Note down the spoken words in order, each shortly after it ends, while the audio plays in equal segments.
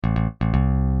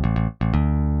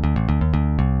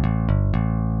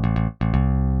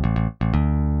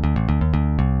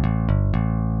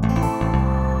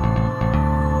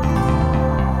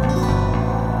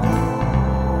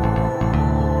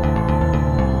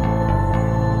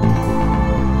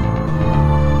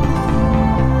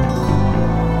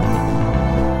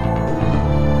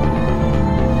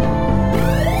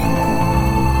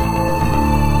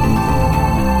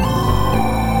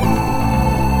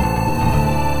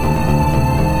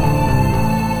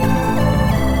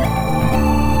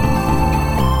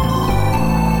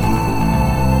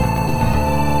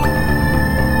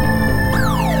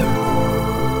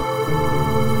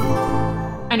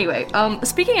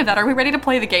Speaking of that, are we ready to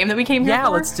play the game that we came here for? Yeah,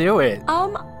 let's do it.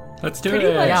 Let's do Pretty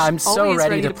it. much. Yeah, I'm so Always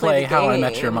ready to play the How I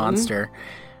Met game. Your Monster.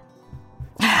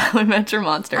 I Met Your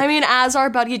Monster. I mean, as our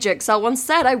buddy Jigsaw once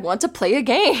said, I want to play a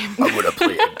game. I want to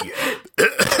play a game.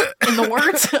 In the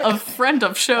words of friend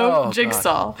of show, Oh,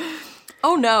 Jigsaw.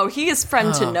 Oh no, he is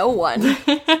friend to no one.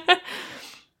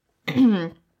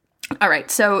 All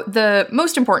right, so the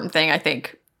most important thing, I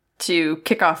think, to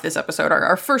kick off this episode,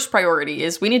 our first priority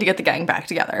is we need to get the gang back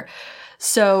together.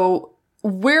 So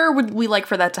where would we like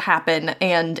for that to happen,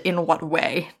 and in what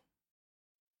way?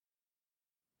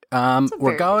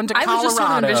 We're going to Colorado. I was just sort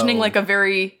of envisioning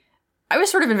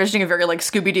a very like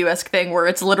Scooby-Doo-esque thing where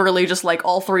it's literally just like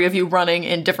all three of you running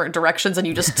in different directions and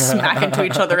you just smack into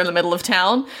each other in the middle of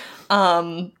town.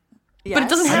 But it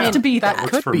doesn't have to be that. That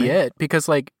works could for be me. it, because,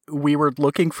 like, we were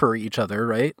looking for each other,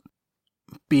 right?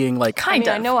 Being like, Kind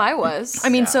of. I know I was. I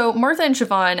mean, so Martha and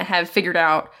Siobhan have figured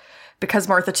out, because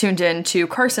Martha tuned in to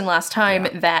Carson last time,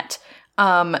 that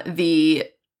the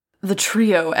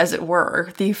trio, as it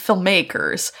were, the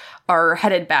filmmakers, are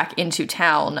headed back into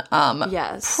town.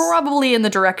 Yes. Probably in the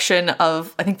direction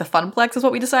of, I think, the Funplex is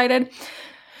what we decided.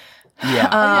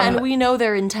 yeah. And we know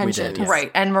their intentions. yes.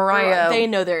 Right. And Mariah... They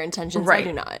know their intentions. Right. I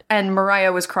do not. And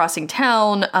Mariah was crossing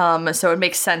town, so it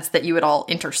makes sense that you would all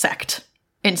intersect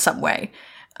in some way.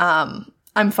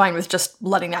 I'm fine with just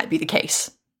letting that be the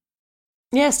case.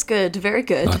 Yes, good. Very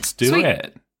good. Let's do Sweet.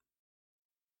 it.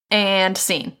 And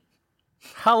scene.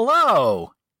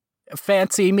 Hello!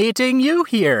 Fancy meeting you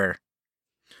here.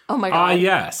 Oh my god.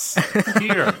 Yes.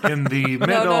 Here in the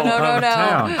middle no, of no.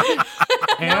 town.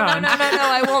 And No,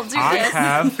 I won't do I this.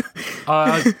 have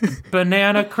a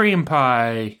banana cream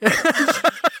pie.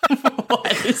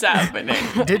 What is happening?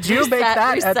 Did you make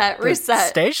that reset, at the reset.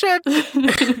 station?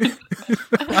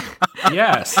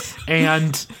 Yes.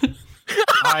 And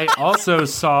I also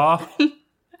saw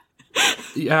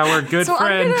our good So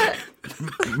friend I'm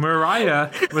Mariah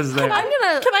was there. Can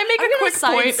I make a quick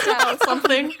point about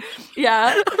something?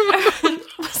 Yeah.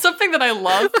 Something that I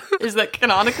love is that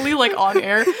canonically, like on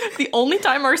air, the only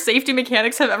time our safety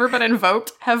mechanics have ever been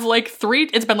invoked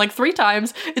it's been like three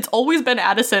times. It's always been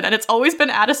Addison, and it's always been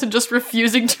Addison just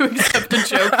refusing to accept a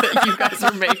joke that you guys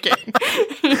are making.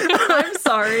 I'm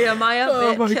sorry. Am I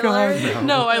a bit killer?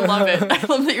 No, I love it. I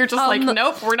love that you're just like,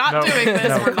 nope, we're not doing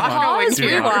this. We're not going Pause, to.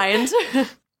 rewind.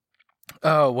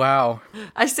 Oh, wow.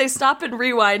 I say stop and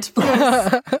rewind,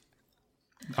 please.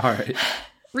 All right.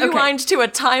 Rewind to a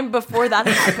time before that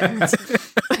happened.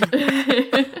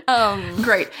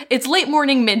 Great. It's late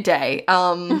morning, midday.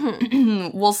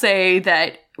 We'll say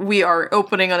that we are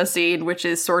opening on a scene which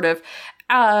is sort of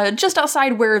just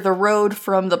outside where the road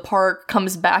from the park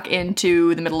comes back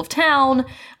into the middle of town,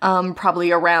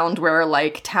 probably around where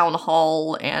like town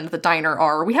hall and the diner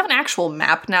are. We have an actual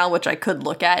map now, which I could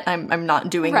look at. I'm not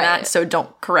doing Right. that, so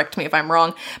don't correct me if I'm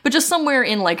wrong. But just somewhere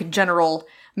in like general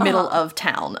middle of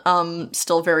town.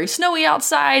 Still very snowy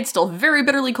outside, still very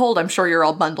bitterly cold. I'm sure you're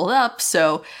all bundled up,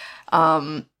 so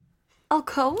Oh,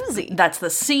 cozy. that's the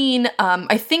scene.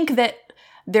 I think that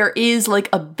there is like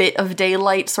a bit of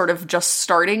daylight sort of just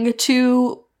starting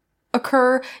to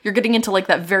occur. You're getting into like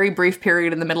that very brief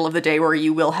period in the middle of the day where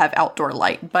you will have outdoor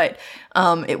light, but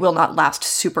it will not last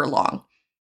super long.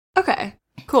 Okay,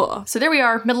 cool. So there we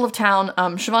are, middle of town.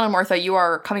 Siobhan and Martha, you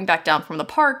are coming back down from the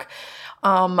park.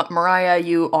 Mariah,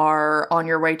 you are on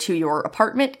your way to your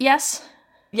apartment, yes?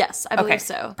 Yes, I believe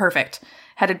so. Perfect.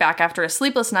 Headed back after a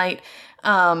sleepless night,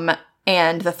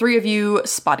 and the three of you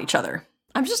spot each other.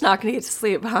 I'm just not gonna get to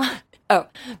sleep, huh? Oh.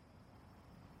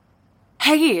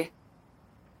 Hey,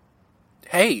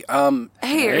 Hey,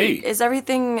 Hey. is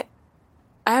everything...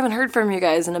 I haven't heard from you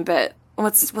guys in a bit.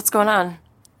 What's going on?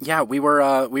 yeah, we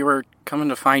were coming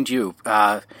to find you.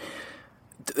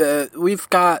 We've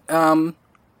got,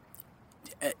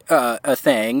 a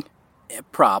thing, a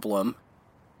problem,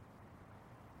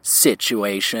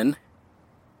 situation.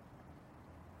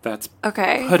 That's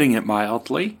Okay. putting it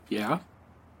mildly. Yeah.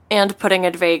 And putting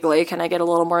it vaguely, can I get a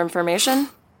little more information?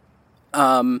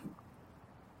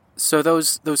 So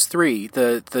those three,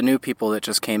 the new people that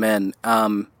just came in,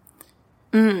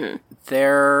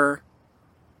 they're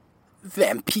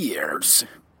vampires.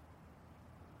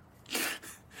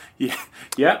 Yeah.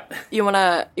 Yep. You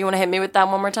wanna hit me with that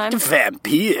one more time?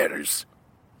 Vampires.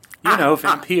 You know,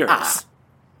 vampires.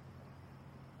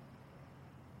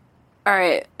 All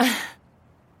right.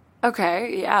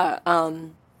 Okay, yeah.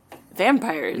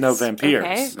 Vampires. No, vampires.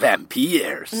 Okay.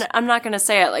 Vampires. I'm not gonna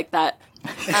say it like that.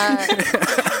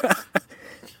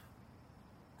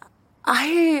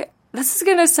 This is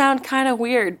gonna sound kind of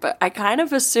weird, but I kind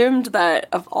of assumed that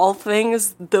of all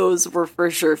things, those were for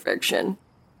sure fiction.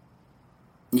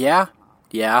 Yeah.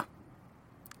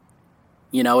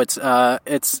 You know, it's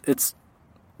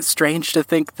strange to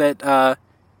think that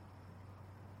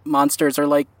monsters are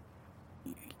like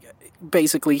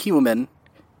basically human,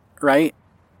 right?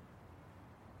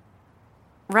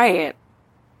 Right.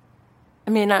 I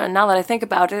mean, now that I think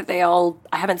about it,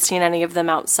 I haven't seen any of them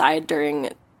outside during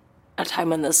a time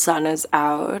when the sun is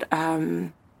out.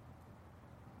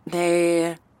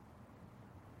 Did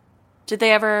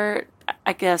they ever,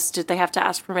 I guess, did they have to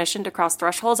ask permission to cross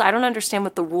thresholds? I don't understand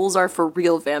what the rules are for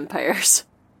real vampires.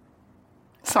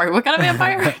 Sorry, what kind of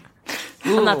vampire?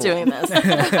 I'm not doing this.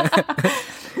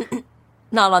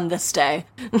 Not on this day.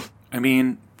 I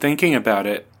mean, thinking about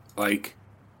it, like,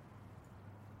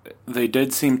 they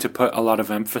did seem to put a lot of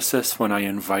emphasis when I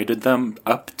invited them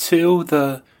up to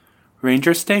the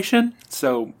ranger station,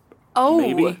 so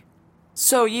maybe.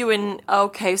 So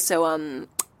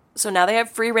so now they have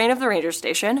free reign of the ranger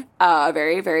station.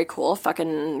 Very, very cool.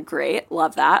 Fucking great.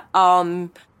 Love that.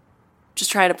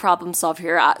 Just trying to problem solve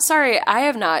here. Sorry, I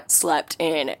have not slept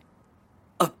in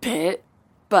a bit,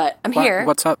 but I'm here.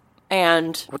 What's up?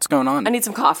 And What's going on? I need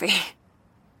some coffee.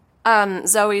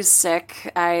 Zoe's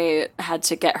sick. I had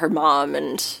to get her mom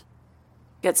and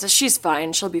she's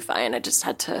fine. She'll be fine. I just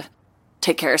had to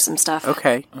take care of some stuff.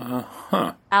 Okay.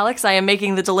 Alex, I am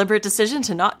making the deliberate decision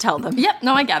to not tell them. Yep,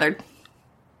 no, I gathered.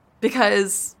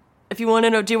 Because if you want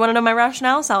to know, do you want to know my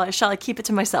rationale? Shall I keep it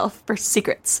to myself for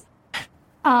secrets?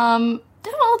 Well,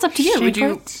 it's up to you. Would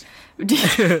you...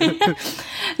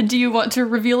 Do you want to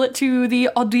reveal it to the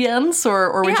audience,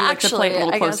 or would you like to play it a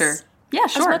little closer? Yeah,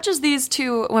 sure. As much as these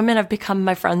two women have become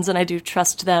my friends and I do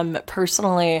trust them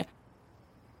personally,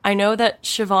 I know that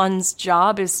Siobhan's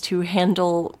job is to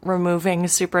handle removing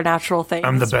supernatural things.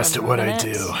 I'm the best at what I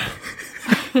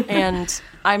do. And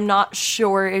I'm not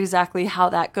sure exactly how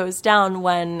that goes down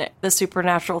when the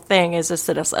supernatural thing is a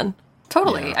citizen.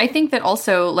 Totally. Yeah. I think that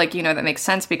also, like, you know, that makes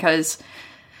sense because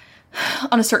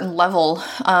on a certain level,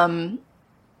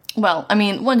 well, I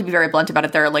mean, one, to be very blunt about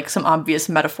it, there are, like, some obvious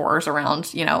metaphors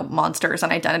around, you know, monsters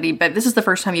and identity, but this is the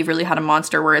first time you've really had a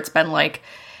monster where it's been, like,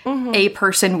 a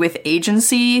person with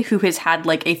agency who has had,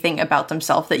 like, a thing about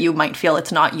themselves that you might feel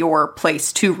it's not your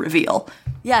place to reveal.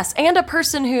 Yes, and a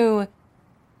person who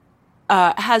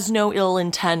has no ill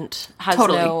intent, has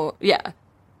no... Yeah.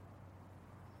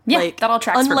 Yeah, like, that all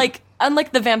tracks for me.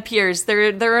 Unlike the vampires,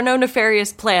 there are no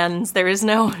nefarious plans, there is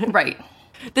no... Right.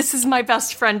 This is my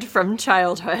best friend from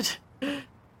childhood.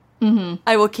 Mm-hmm.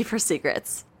 I will keep her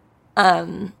secrets.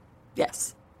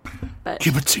 Yes. But,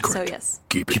 keep it secret. So, yes.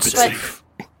 Keep it safe.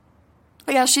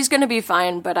 Yeah, she's gonna be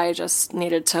fine, but I just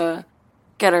needed to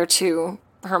get her to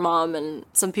her mom and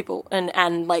some people,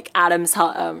 and like, Adam's,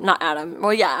 not Adam,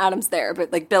 well, yeah, Adam's there,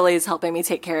 but, like, Billy's helping me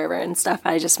take care of her and stuff.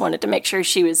 I just wanted to make sure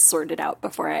she was sorted out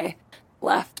before I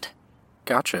left.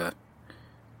 Gotcha.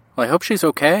 Well, I hope she's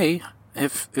okay.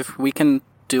 If we can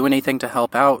do anything to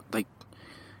help out, like,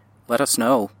 let us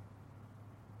know.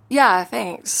 Yeah,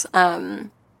 thanks.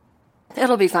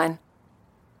 It'll be fine.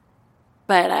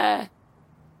 But,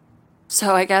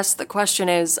 so I guess the question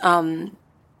is,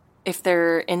 if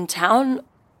they're in town,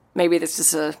 maybe this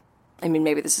is a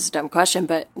dumb question,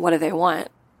 but what do they want?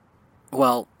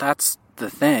 Well, that's the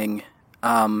thing.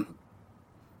 I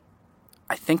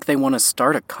think they want to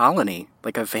start a colony,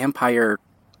 like a vampire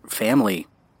family.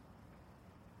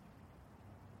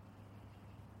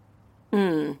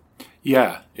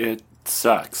 Yeah, it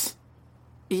sucks.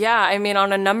 Yeah, I mean,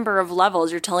 on a number of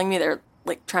levels, you're telling me they're,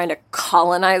 like, trying to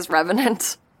colonize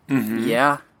Revenant? Mm-hmm.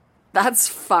 Yeah. That's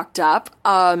fucked up.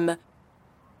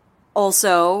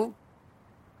 Also,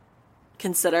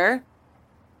 consider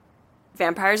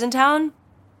vampires in town?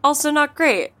 Also not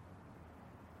great.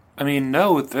 I mean,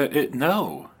 no.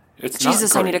 It's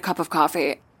Jesus, not great. I need a cup of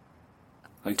coffee.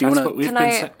 Like, Do you that's wanna- what we've Can been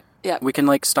I... saying. Yeah. We can,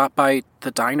 like, stop by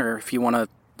the diner if you want to,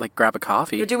 like, grab a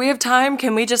coffee. Do we have time?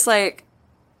 Can we just, like,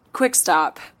 quick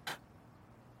stop?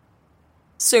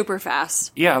 Super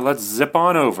fast. Yeah, let's zip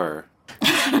on over.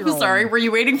 Sorry, were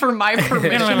you waiting for my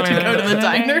permission to go to the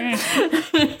diner?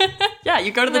 Yeah,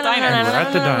 you go to the diner. We're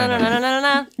at the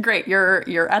diner. Great,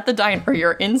 you're at the diner.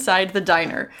 You're inside the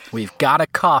diner. We've got a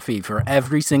coffee for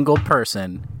every single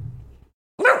person.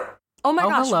 Oh my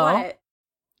gosh, hello. what?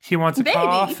 He wants a Baby.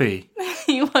 coffee.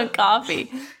 You want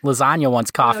coffee? Lasagna wants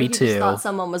coffee, He just too. thought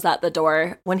someone was at the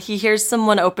door. When he hears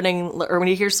someone when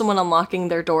he hears someone unlocking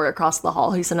their door across the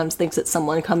hall, he sometimes thinks it's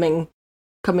someone coming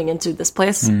into this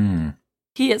place.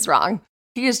 He is wrong.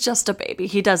 He is just a baby.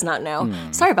 He does not know.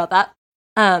 Sorry about that.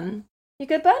 You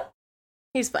good, bud?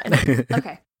 He's fine.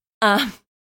 Okay.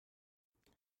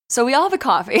 So we all have a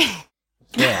coffee.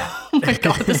 Yeah. Oh my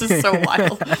god, this is so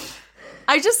wild.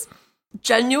 I just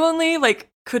genuinely, like,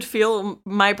 could feel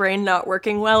my brain not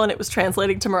working well, and it was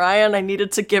translating to Mariah, and I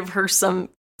needed to give her some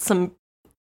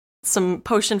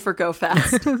potion for go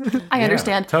fast. I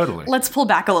understand. Totally. Let's pull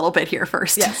back a little bit here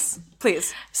first. Yes,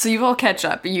 please. So you all catch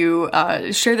up. You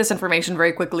share this information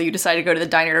very quickly. You decide to go to the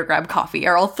diner to grab coffee.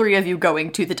 Are all three of you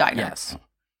going to the diner? Yes.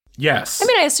 Yes. I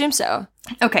mean, I assume so.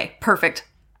 Okay, perfect.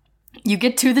 You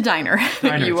get to the diner.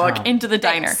 You walk time. into the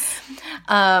diner.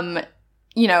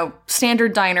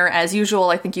 Standard diner as usual.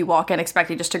 I think you walk in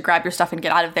expecting just to grab your stuff and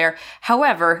get out of there.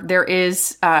 However, there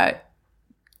is an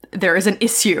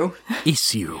issue.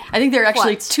 Issue. I think there are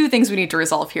actually What? two things we need to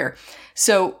resolve here.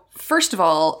 So, first of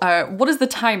all, what is the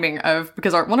timing of,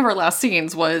 because one of our last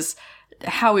scenes was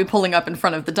Howie pulling up in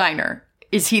front of the diner.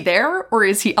 Is he there or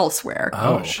is he elsewhere?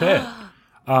 Oh, shit.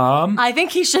 I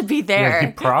think he should be there. Yeah,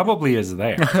 he probably is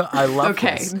there. I love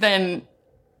Okay, this. then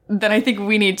I think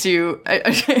we need to.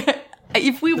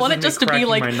 If we want it me just to be cracking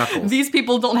like my knuckles. these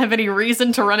people don't have any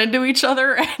reason to run into each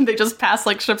other and they just pass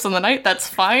like ships in the night, that's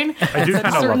fine. I do kind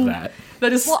of love that.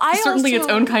 That is I certainly its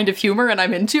also- own kind of humor, and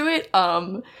I'm into it.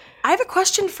 I have a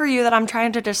question for you that I'm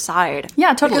trying to decide.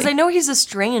 Yeah, totally. Because I know he's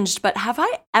estranged, but have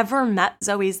I ever met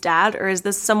Zoe's dad, or is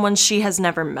this someone she has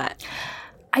never met?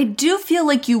 I do feel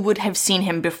like you would have seen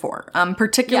him before,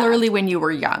 particularly when you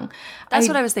were young. That's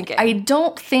what I was thinking. I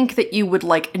don't think that you would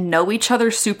like know each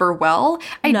other super well.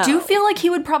 I No. do feel like he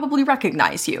would probably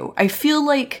recognize you. I feel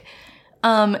like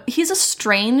he's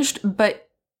estranged, but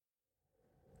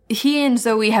he and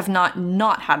Zoe have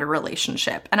not had a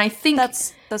relationship. And I think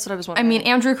That's what I was I wondering. mean,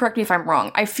 Andrew, correct me if I'm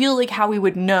wrong. I feel like Howie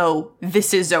would know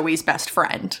this is Zoe's best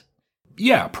friend.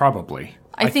 Yeah, probably.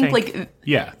 I think, like-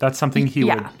 yeah, that's something he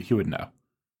Yeah. would know.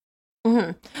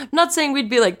 I'm not saying we'd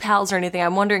be like pals or anything.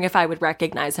 I'm wondering if I would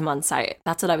recognize him on sight.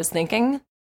 That's what I was thinking.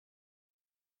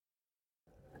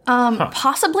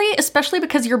 Possibly, especially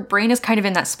because your brain is kind of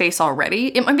in that space already.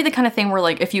 It might be the kind of thing where,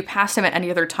 like, if you passed him at any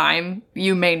other time,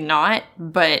 you may not,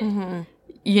 but,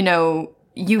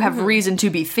 you have reason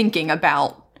to be thinking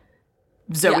about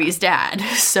Zoe's dad,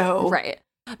 so... Right.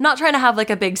 I'm not trying to have like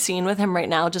a big scene with him right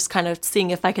now, just kind of seeing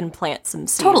if I can plant some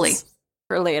seeds Totally.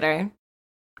 for later.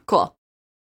 Cool.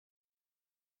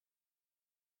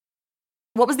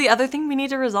 What was the other thing we need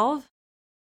to resolve?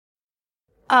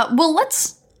 Well,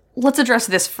 let's address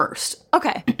this first.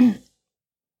 Okay.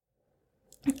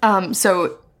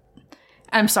 So,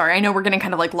 I'm sorry, I know we're getting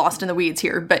kind of, like, lost in the weeds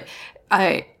here, but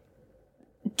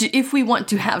if we want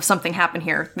to have something happen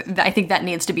here, I think that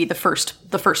needs to be the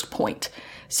first point.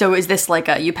 So is this like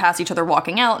you pass each other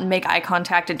walking out and make eye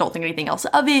contact and don't think anything else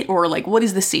of it? Or, like, what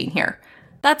is the scene here?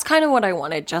 That's kind of what I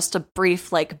wanted. Just a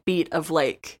brief like beat of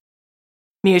like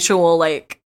mutual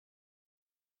like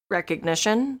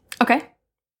recognition Okay.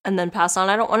 and then pass on.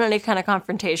 I don't want any kind of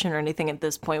confrontation or anything at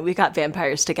this point. We got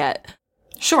vampires to get.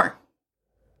 Sure.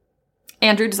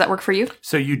 Andrew, does that work for you?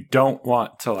 So you don't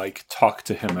want to like talk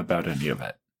to him about any of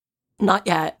it. Not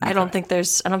yet. I don't Okay.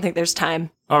 think there's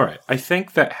time. All right. I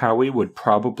think that Howie would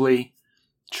probably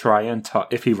try and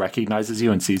talk if he recognizes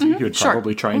you and sees you. He would sure.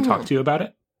 probably try and talk to you about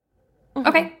it.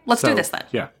 Okay, let's do So, this then.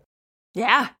 Yeah.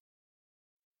 Yeah.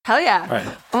 Hell yeah. All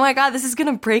right. Oh my god, this is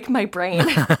gonna break my brain.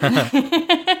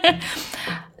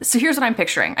 So here's what I'm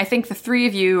picturing. I think the three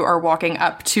of you are walking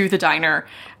up to the diner,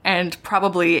 and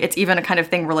probably it's even a kind of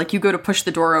thing where, like, you go to push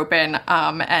the door open,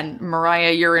 and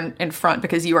Mariah, you're in front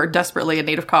because you are desperately in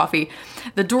need of coffee.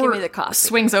 The door Give me the coffee.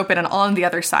 swings open, and on the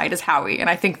other side is Howie.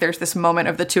 And I think there's this moment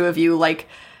of the two of you, like,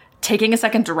 taking a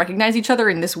second to recognize each other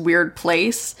in this weird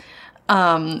place.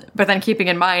 But then keeping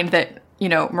in mind that,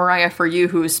 Mariah, for you,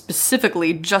 who is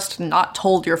specifically just not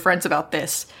told your friends about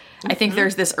this, I think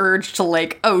there's this urge to,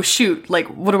 like, oh, shoot, like,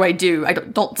 what do I do? I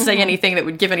don't say anything that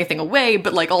would give anything away,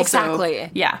 but, like, also... Exactly.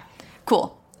 Yeah.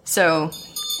 Cool. So,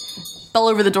 bell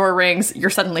over the door rings, you're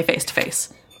suddenly face to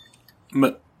face.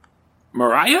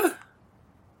 Mariah?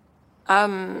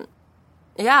 Yeah.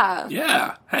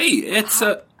 Yeah. Hey, it's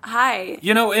Hi.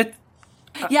 it.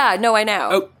 Yeah, no, I know.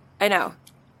 Oh. I know.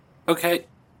 Okay.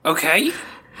 Okay.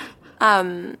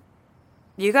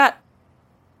 You got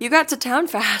to town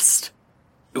fast.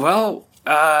 Well,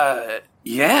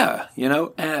 yeah.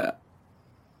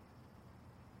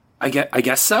 I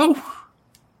guess so.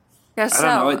 Guess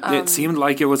I don't so. know. It seemed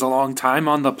like it was a long time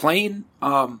on the plane.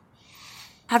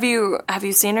 Have you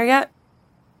seen her yet?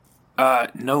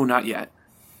 No, not yet.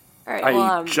 All right. I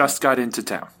Well, just got into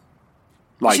town.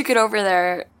 you Like, should get over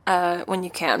there when you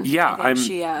can. yeah, I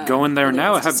think I'm going there really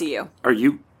now. needs to see you. Are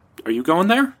you going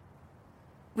there?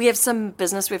 We have some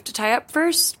business we have to tie up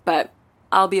first, but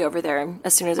I'll be over there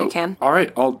as soon as I can. All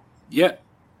right. Yeah.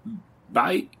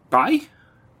 Bye. Bye.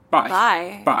 Bye.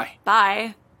 Bye. Bye.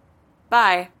 Bye.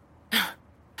 Bye.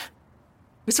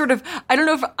 I don't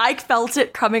know if I felt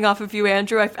it coming off of you,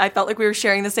 Andrew. I felt like we were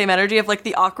sharing the same energy of like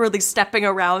the awkwardly stepping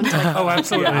around. Like, Oh,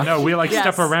 absolutely. No, we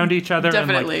step around each other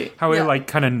Definitely. and like how he like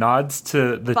kind of nods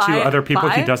to the two other people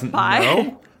he doesn't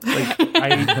know. Like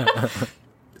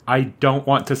I don't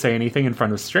want to say anything in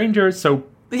front of strangers, so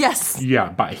yes. yeah,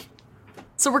 bye.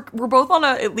 So we're both on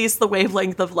at least the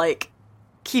wavelength of like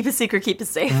keep a secret, keep it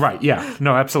safe. Right, yeah.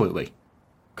 No, absolutely.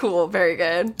 Cool, very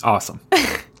good. Awesome.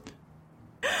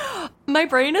 My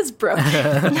brain is broken.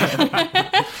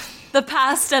 The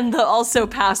past and the also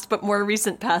past but more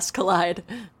recent past collide.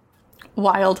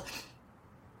 Wild.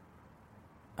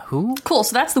 Who? Cool,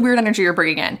 so that's the weird energy you're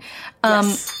bringing in.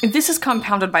 Yes. This is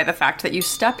compounded by the fact that you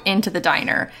step into the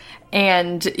diner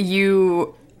and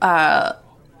you, I'm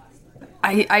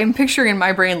picturing in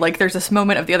my brain, like, there's this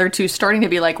moment of the other two starting to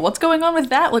be like, what's going on with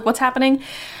that? Like, what's happening?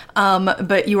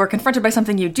 But you are confronted by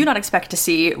something you do not expect to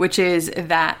see, which is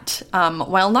that,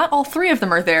 while not all three of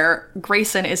them are there,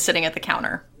 Grayson is sitting at the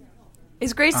counter.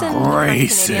 Is Grayson the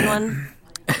Canadian one?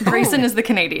 Grayson is the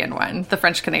Canadian one, the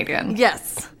French Canadian.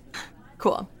 Yes.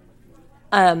 Cool.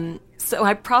 So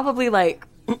I probably like,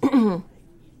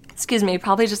 excuse me,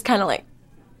 probably just kind of like,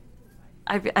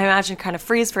 I imagine kind of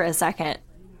freeze for a second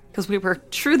because we were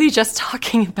truly just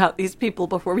talking about these people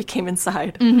before we came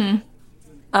inside. Mm-hmm.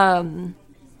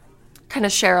 Kind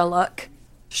of share a look,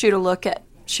 shoot a look at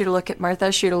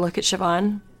Martha, shoot a look at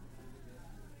Siobhan.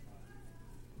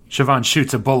 Siobhan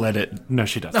shoots a bullet at... No,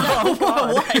 she doesn't.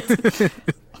 What?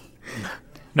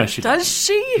 No, she Does doesn't.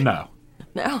 she? No.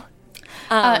 No.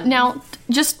 Now,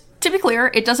 just to be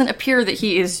clear, it doesn't appear that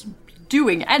he is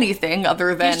doing anything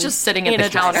other than He's just sitting at in the a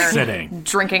counter, diner. Sitting.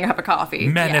 drinking a cup of coffee.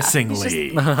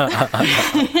 Menacingly.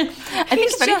 I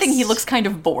think if anything, he just- looks kind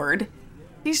of bored.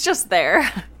 He's just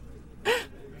there.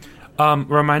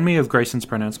 Remind me of Grayson's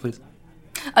pronouns, please.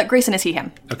 Grayson is he,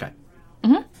 him. Okay.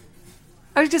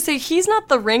 I was gonna say he's not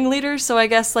the ringleader, so I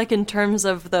guess like in terms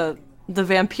of the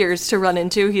vampires to run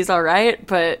into, he's all right.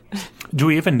 But Do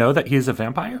we even know that he is a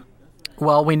vampire?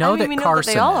 Well, we know I mean, that we know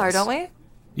Carson that they all is. are, don't we?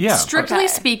 Yeah. Strictly Okay.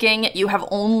 speaking, you have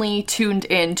only tuned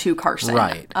in to Carson.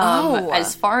 Right.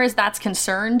 As far as that's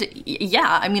concerned,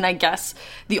 yeah, I mean, I guess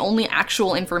the only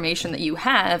actual information that you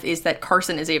have is that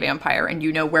Carson is a vampire, and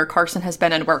you know where Carson has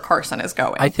been and where Carson is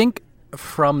going. I think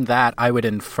from that, I would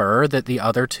infer that the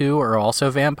other two are also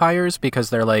vampires because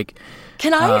they're like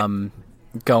Can I?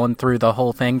 going through the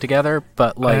whole thing together.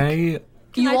 But like,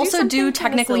 You I do also something do kinda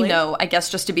technically silly? know, I guess,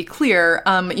 just to be clear,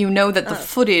 you know that the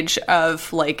footage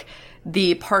of, like,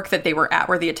 the park that they were at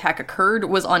where the attack occurred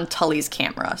was on Tully's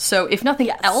camera. So if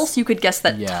nothing else, you could guess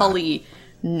that Yeah. Tully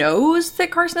knows that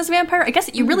Carson is a vampire. I guess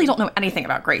you really don't know anything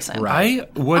about Grayson. Right.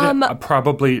 I would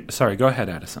probably... Sorry, go ahead,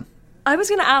 Addison. I was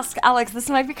gonna ask Alex. This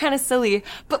might be kind of silly,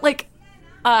 but like,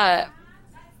 I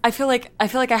feel like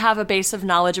I have a base of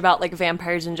knowledge about like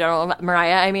vampires in general.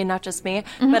 Mariah, I mean, not just me.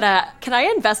 But can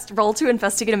I roll to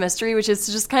investigate a mystery, which is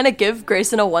to just kind of give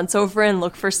Grayson a once over and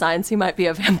look for signs he might be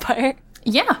a vampire?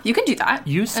 Yeah, you can do that.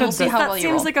 You and said we'll see that- how That well you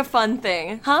seems roll. like a fun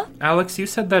thing, huh? Alex, you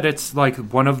said that it's like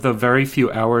one of the very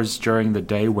few hours during the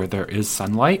day where there is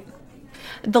sunlight.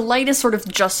 The light is sort of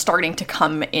just starting to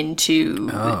come into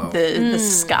the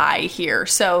sky here.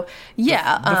 So,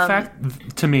 yeah.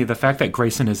 The fact that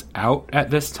Grayson is out at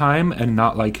this time and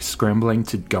not like scrambling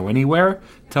to go anywhere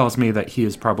tells me that he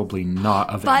is probably not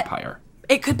a But vampire.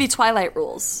 it could be Twilight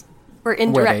rules, where where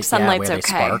indirect they, sunlight's where they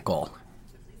okay. sparkle.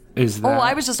 Is that... Oh,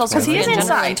 I was just also he saying is in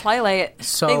general in inside. Twilight,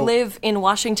 So- they live in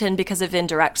Washington because of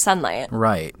indirect sunlight.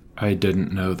 Right. I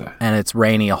didn't know that. And it's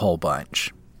rainy a whole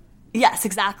bunch. Yes,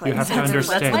 exactly. You have to That's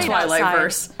understand. That's the light Twilight outside.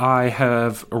 verse. I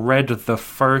have read the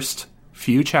first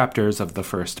few chapters of the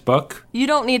first book. You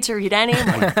don't need to read any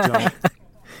more. Don't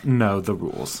know the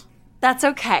rules. That's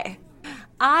okay.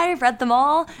 I read them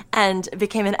all and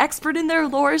became an expert in their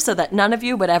lore so that none of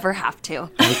you would ever have to.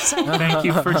 Thank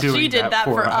you for doing She did that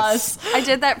for us. I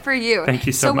did that for you. Thank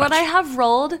you so So what much. I have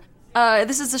rolled,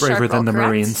 this is a Braver sharp roll, than the correct?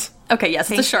 Marines. Okay, yes,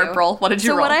 it's a Thank sharp you. roll. What did you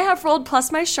So roll? what I have rolled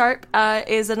plus my sharp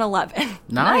is an 11.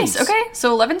 Nice. Okay,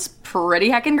 so 11's pretty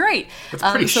heckin' great. That's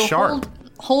pretty so sharp.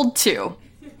 Hold 2.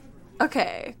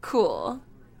 Okay, cool.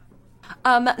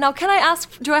 Now can I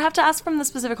ask, do I have to ask from the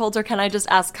specific holds or can I just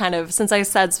ask kind of, since I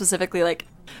said specifically like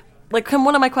can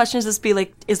one of my questions just be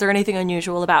like, is there anything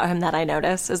unusual about him that I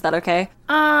notice? Is that okay?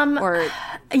 Or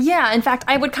Yeah, in fact,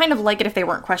 I would kind of like it if they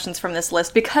weren't questions from this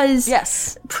list because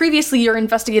yes. previously your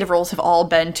investigative roles have all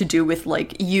been to do with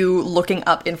like you looking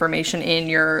up information in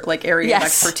your like area of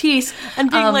Yes. expertise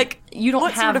And being like, you don't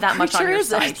what have sort of that much on creature your is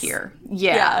side this? here.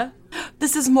 Yeah.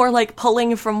 This is more like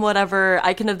pulling from whatever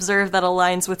I can observe that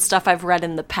aligns with stuff I've read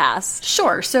in the past.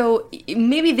 Sure. So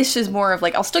maybe this is more of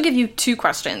like, I'll still give you 2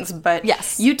 questions, but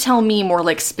Yes. you tell me more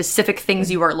like specific things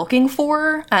you are looking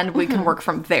for, and we can work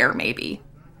from there, maybe.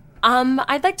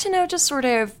 I'd like to know, just sort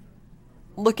of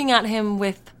looking at him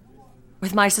with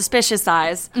my suspicious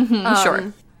eyes.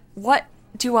 Sure. What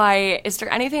is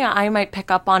there anything I might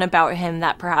pick up on about him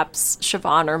that perhaps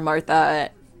Siobhan or Martha,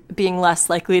 being less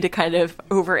likely to kind of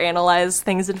overanalyze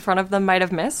things in front of them, might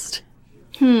have missed?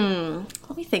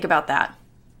 Let me think about that.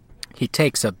 He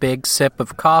takes a big sip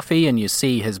of coffee and you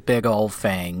see his big old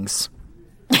fangs.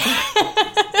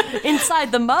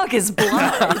 Inside the mug is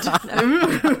blood.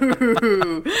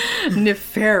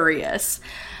 Nefarious.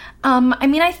 I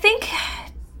mean, I think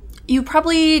you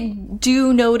probably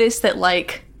do notice that,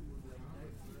 like,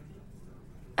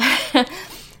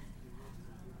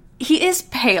 he is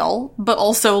pale, but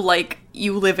also, like,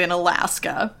 you live in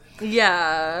Alaska.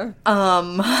 Yeah.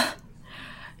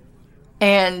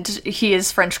 And he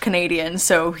is French-Canadian,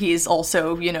 so he's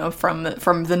also, you know, from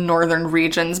the northern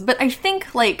regions. But I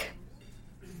think, like,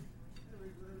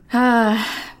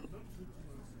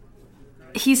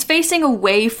 he's facing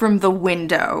away from the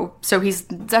window, so he's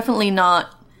definitely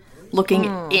not looking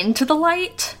into the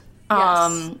light,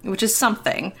 Yes. which is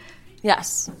something.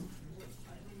 Yes.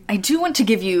 I do want to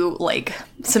give you, like,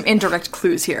 some indirect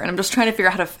clues here, and I'm just trying to figure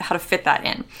out how to fit that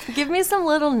in. Give me some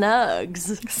little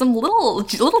nugs. Some little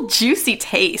juicy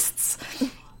tastes.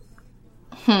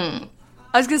 I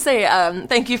was gonna say,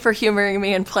 thank you for humoring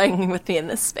me and playing with me in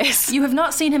this space. You have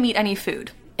not seen him eat any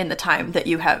food in the time that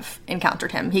you have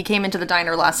encountered him. He came into the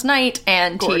diner last night,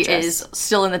 and Gorgeous. he is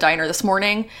still in the diner this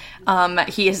morning.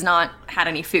 He has not had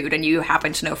any food, and you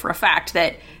happen to know for a fact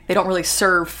that they don't really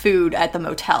serve food at the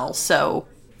motel, so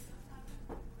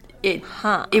it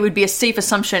would be a safe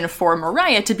assumption for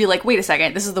Mariah to be like, wait a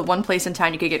second, this is the one place in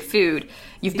town you could get food.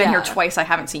 You've been here Yeah. twice, I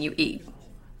haven't seen you eat.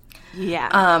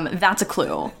 Yeah. That's a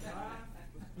clue.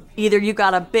 Either you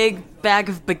got a big bag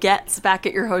of baguettes back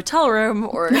at your hotel room,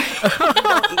 or you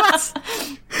don't eat.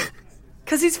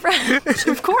 'Cause he's French.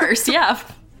 Of course, yeah.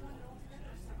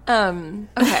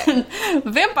 Okay.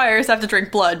 Vampires have to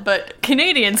drink blood, but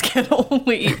Canadians can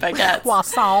only eat baguettes.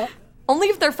 Croissant. Only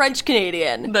if they're French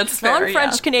Canadian. That's fair,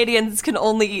 Non-French yeah. Canadians can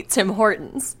only eat Tim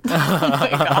Hortons.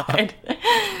 God.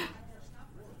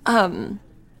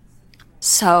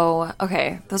 So,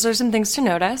 okay, those are some things to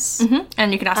notice.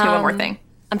 And you can ask me one more thing.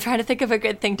 I'm trying to think of a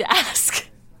good thing to ask.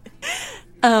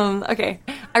 Okay.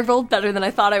 I rolled better than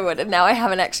I thought I would, and now I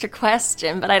have an extra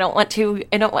question, but I want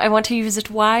to use it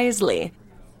wisely.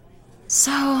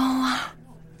 So,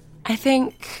 I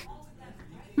think,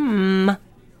 I'm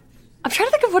trying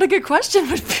to think of what a good question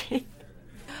would be.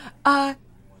 I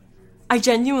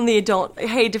genuinely don't.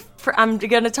 Hey, I'm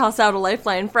gonna toss out a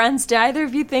lifeline. Friends, do either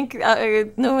of you think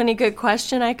know any good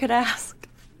question I could ask?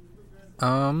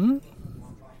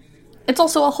 It's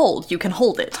also a hold. You can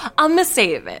hold it. I'm gonna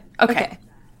save it. Okay.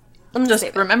 I'm gonna Just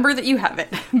save it. remember that you have it,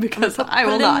 because I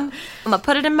will not. I'm gonna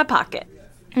put it in my pocket.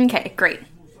 Okay, great.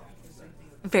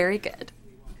 Very good.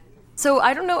 So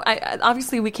I don't know.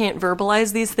 Obviously we can't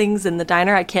verbalize these things in the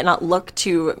diner. I cannot look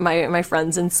to my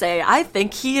friends and say I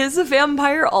think he is a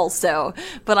vampire also.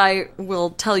 But I will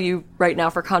tell you right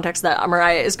now, for context, that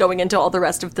Mariah is going into all the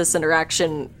rest of this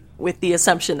interaction with the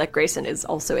assumption that Grayson is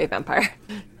also a vampire.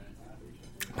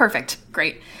 Perfect.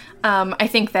 Great. I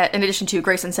think that in addition to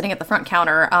Grayson sitting at the front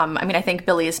counter, I think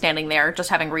Billy is standing there just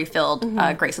having refilled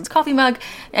Grayson's coffee mug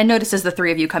and notices the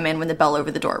 3 of you come in when the bell over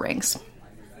the door rings.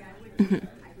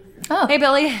 Oh. Hey,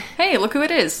 Billy. Hey, look who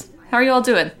it is. How are you all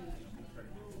doing?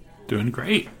 Doing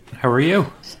great. How are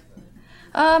you?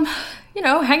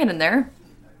 Hanging in there.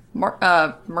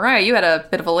 Mariah, you had a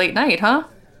bit of a late night, huh?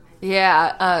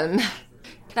 Yeah.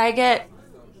 Can I get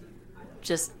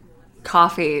just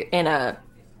coffee in a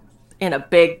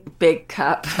big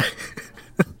cup?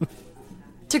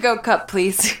 To-go cup,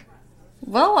 please.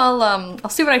 Well, I'll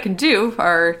see what I can do.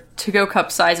 Our to-go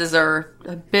cup sizes are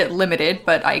a bit limited,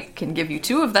 but I can give you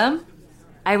 2 of them.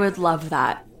 I would love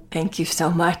that. Thank you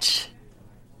so much.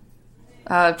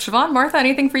 Siobhan, Martha,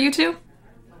 anything for you two?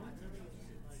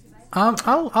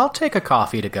 I'll take a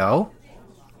coffee to go.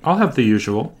 I'll have the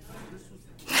usual.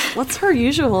 What's her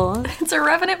usual? It's a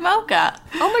Revenant mocha.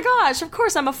 Oh my gosh, of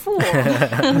course I'm a fool.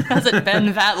 Has it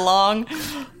been that long?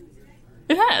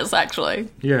 It has, actually.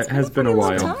 Yeah, it has been a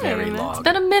while. time. Very It's long.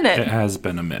 been a minute. It has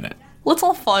been a minute. Let's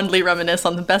all fondly reminisce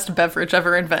on the best beverage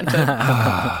ever invented.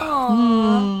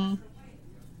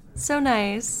 So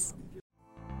nice.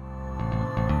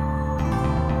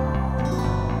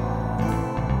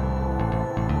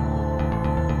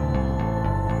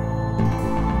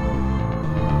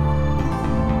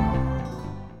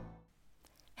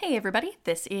 Hey everybody,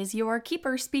 this is your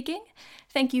Keeper speaking.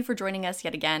 Thank you for joining us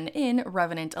yet again in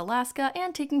Revenant, Alaska,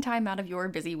 and taking time out of your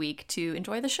busy week to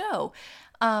enjoy the show.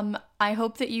 I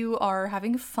hope that you are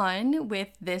having fun with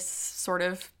this sort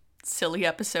of silly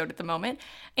episode at the moment,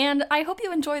 and I hope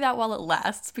you enjoy that while it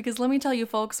lasts, because let me tell you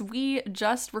folks, we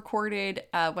just recorded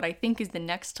what I think is the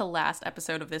next to last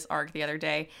episode of this arc the other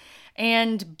day,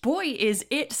 and boy is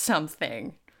it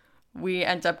something. We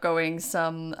end up going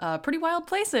some pretty wild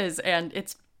places, and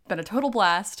it's been a total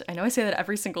blast. I know I say that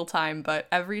every single time, but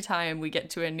every time we get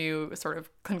to a new sort of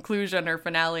conclusion or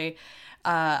finale,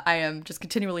 I am just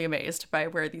continually amazed by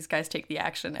where these guys take the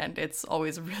action, and it's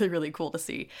always really, really cool to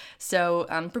see. So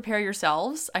prepare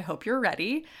yourselves. I hope you're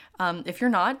ready. If you're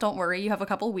not, don't worry, you have a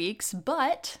couple weeks,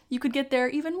 but you could get there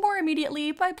even more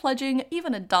immediately by pledging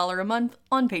even $1 a month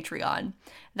on Patreon.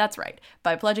 That's right,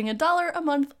 by pledging $1 a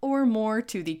month or more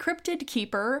to the Cryptid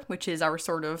Keeper, which is our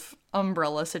sort of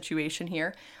umbrella situation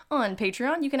here, on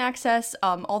Patreon, you can access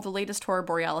all the latest Horror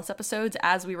Borealis episodes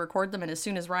as we record them and as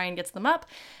soon as Ryan gets them up,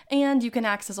 and you can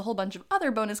access a whole bunch of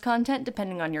other bonus content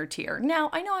depending on your tier. Now,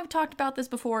 I know I've talked about this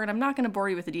before, and I'm not going to bore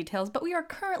you with the details, but we are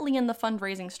currently in the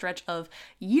fundraising stretch of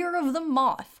Year of the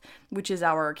Moth, which is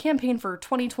our campaign for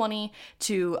 2020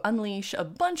 to unleash a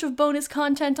bunch of bonus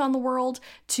content on the world,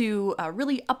 to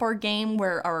really up our game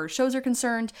where our shows are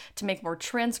concerned, to make more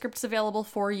transcripts available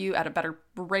for you at a better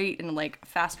rate and like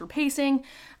faster pacing,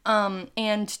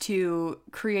 and to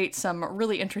create some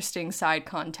really interesting side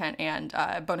content and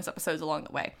bonus episodes along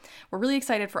the way. We're really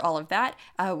excited for all of that.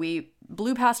 We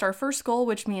blew past our first goal,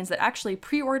 which means that actually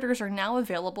pre-orders are now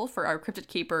available for our Cryptid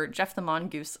Keeper, Jeff the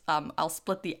Mongoose, I'll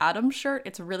Split the Atom shirt.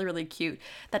 It's really, really cute.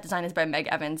 That design is by Meg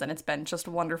Evans, and it's been just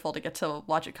wonderful to get to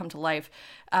watch it come to life.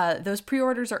 Those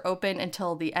pre-orders are open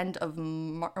until the end of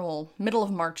middle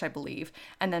of March, I believe,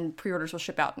 and then pre-orders will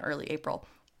ship out in early April.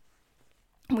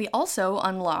 We also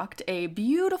unlocked a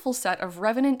beautiful set of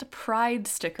Revenant Pride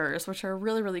stickers, which are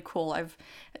really, really cool.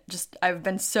 I've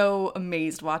been so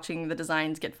amazed watching the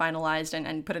designs get finalized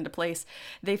and put into place.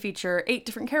 They feature 8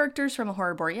 different characters from a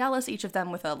Horror Borealis, each of them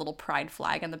with a little pride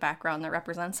flag in the background that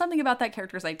represents something about that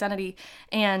character's identity,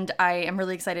 and I am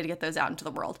really excited to get those out into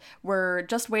the world. We're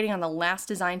just waiting on the last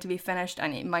design to be finished,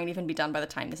 and it might even be done by the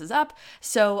time this is up,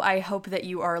 so I hope that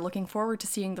you are looking forward to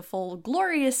seeing the full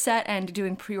glorious set and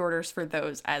doing pre-orders for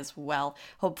those as well.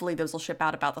 Hopefully those will ship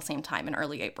out about the same time in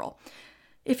early April.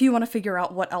 If you want to figure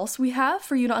out what else we have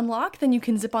for you to unlock, then you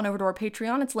can zip on over to our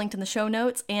Patreon. It's linked in the show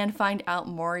notes, and find out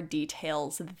more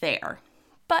details there.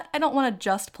 But I don't want to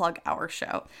just plug our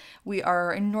show. We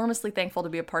are enormously thankful to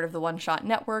be a part of the One Shot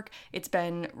Network. It's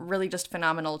been really just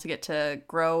phenomenal to get to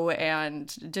grow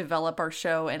and develop our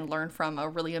show and learn from a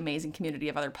really amazing community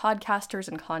of other podcasters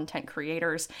and content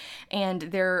creators. And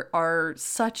there are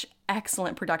such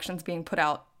excellent productions being put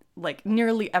out like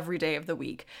nearly every day of the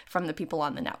week from the people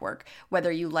on the network.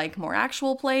 Whether you like more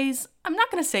actual plays, I'm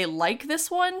not going to say like this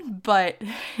one, but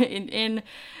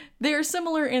they are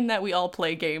similar in that we all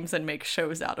play games and make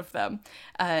shows out of them.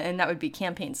 And that would be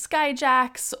Campaign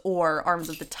Skyjacks, or Arms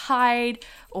of the Tide,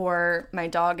 or my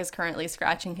dog is currently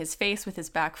scratching his face with his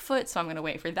back foot, so I'm going to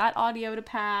wait for that audio to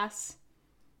pass.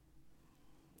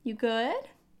 You good?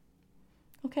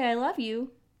 Okay, I love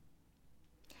you.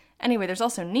 Anyway, there's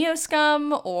also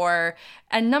Neoscum, or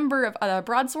a number of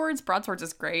Broadswords. Broadswords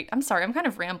is great. I'm sorry, I'm kind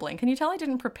of rambling. Can you tell I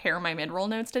didn't prepare my mid-roll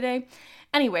notes today?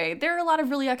 Anyway, there are a lot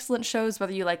of really excellent shows,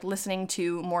 whether you like listening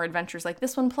to more adventures like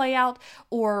this one play out,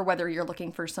 or whether you're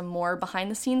looking for some more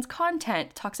behind-the-scenes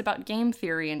content, talks about game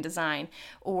theory and design,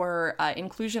 or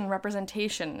inclusion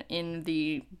representation in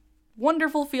the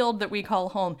wonderful field that we call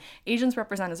home. Asians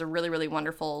Represent is a really, really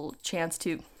wonderful chance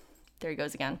to... There he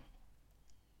goes again.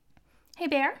 Hey,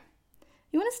 Bear.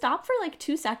 You want to stop for like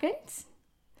 2 seconds?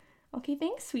 Okay,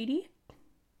 thanks, sweetie.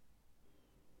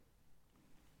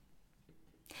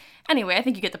 Anyway, I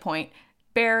think you get the point.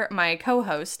 Bear, my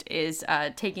co-host, is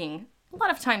taking a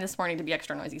lot of time this morning to be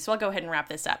extra noisy, so I'll go ahead and wrap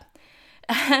this up.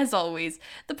 As always,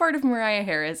 the part of Mariah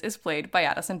Harris is played by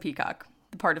Addison Peacock.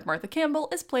 The part of Martha Campbell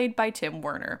is played by Tim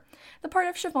Werner. The part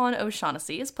of Siobhan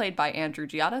O'Shaughnessy is played by Andrew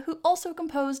Giada, who also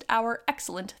composed our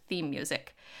excellent theme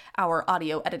music. Our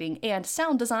audio editing and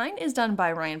sound design is done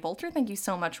by Ryan Bolter. Thank you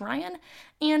so much, Ryan.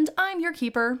 And I'm your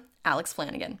keeper, Alex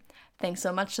Flanagan. Thanks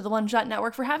so much to the One Shot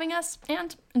Network for having us,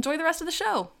 and enjoy the rest of the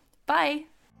show. Bye!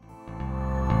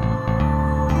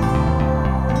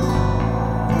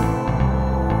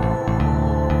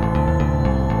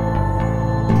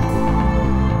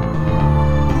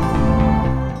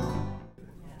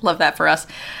 Love that for us.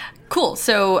 Cool.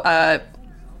 So,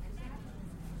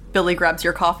 Billy grabs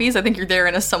your coffees. I think you're there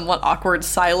in a somewhat awkward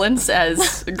silence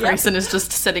as Grayson is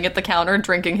just sitting at the counter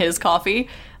drinking his coffee,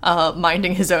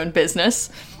 minding his own business.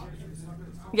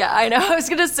 Yeah, I know. I was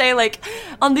gonna say, like,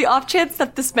 on the off chance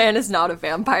that this man is not a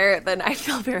vampire, then I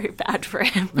feel very bad for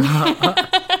him.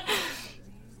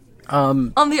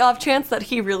 On the off chance that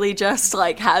he really just,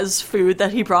 like, has food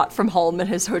that he brought from home in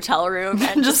his hotel room.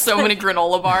 And Just so many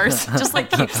granola bars. just, like,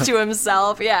 keeps to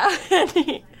himself, yeah.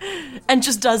 And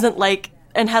just doesn't, like,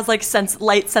 and has, like,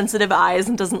 light-sensitive eyes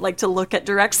and doesn't like to look at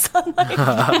direct sunlight.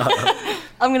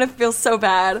 I'm gonna feel so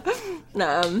bad.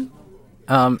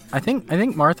 I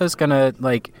think Martha's gonna,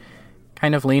 like,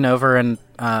 kind of lean over and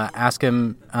ask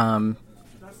him,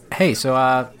 hey, so,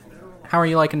 how are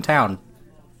you liking town?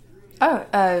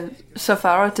 Oh, so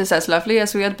far it is as lovely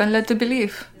as we had been led to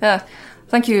believe. Yeah.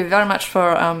 Thank you very much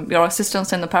for your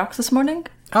assistance in the park this morning.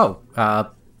 Oh,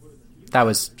 that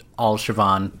was all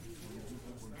Siobhan.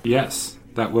 Yes,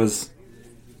 that was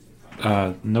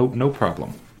no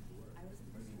problem.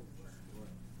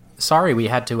 Sorry we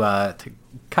had to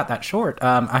cut that short.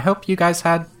 I hope you guys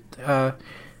had a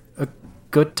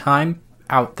good time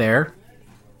out there.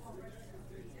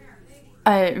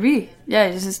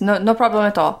 This is no problem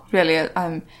at all. Really,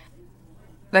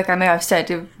 like I may have said,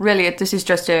 this is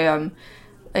just a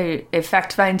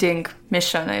fact-finding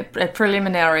mission, a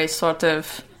preliminary sort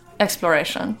of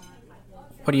exploration.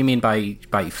 What do you mean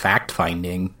by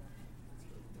fact-finding?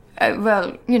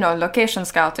 Well, location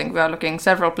scouting. We are looking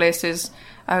several places,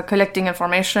 collecting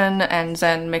information, and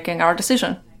then making our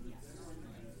decision.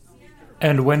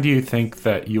 And when do you think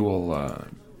that you will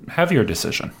have your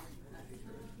decision?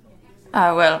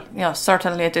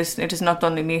 Certainly it is not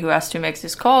only me who has to make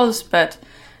these calls, but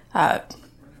it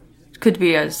could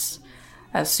be as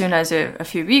soon as a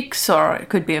few weeks, or it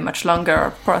could be a much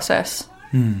longer process.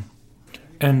 And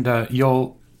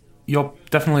you'll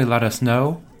definitely let us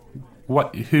know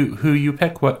who you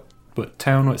pick, what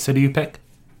town, what city you pick?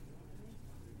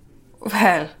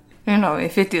 Well,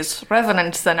 if it is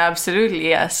Revenant, then absolutely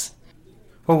yes.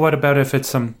 Well, what about if it's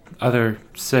some other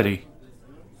city?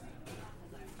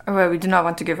 Well, we do not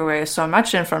want to give away so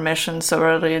much information so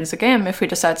early in the game. If we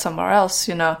decide somewhere else,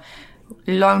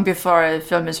 long before a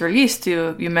film is released,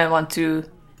 you may want to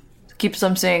keep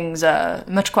some things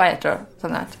much quieter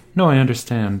than that. No, I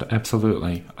understand,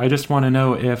 absolutely. I just want to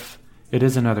know if it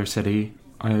is another city.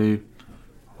 I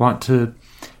want to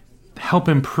help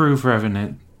improve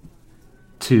Revenant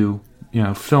to,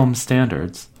 film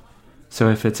standards. So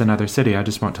if it's another city, I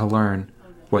just want to learn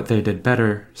what they did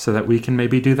better so that we can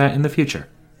maybe do that in the future.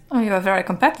 Oh, you are very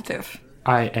competitive.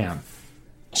 I am.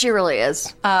 She really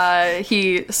is.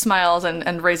 He smiles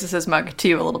and raises his mug to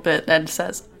you a little bit and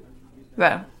says,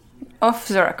 well, off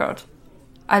the record,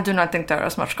 I do not think there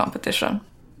is much competition.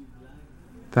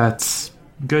 That's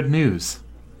good news.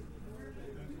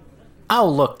 Oh,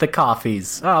 look, the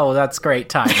coffees. Oh, that's great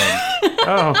timing.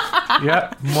 Oh,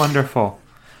 yeah, wonderful.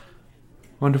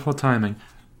 Wonderful timing.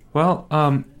 Well,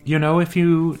 if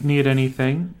you need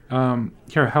anything,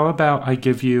 here, how about I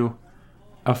give you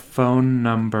a phone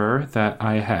number that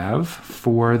I have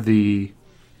for the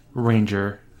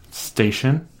ranger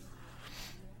station.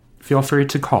 Feel free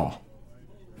to call.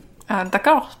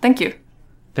 D'accord, thank you.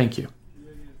 Thank you.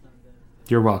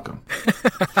 You're welcome.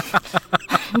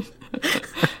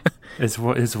 is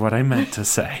what I meant to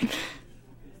say.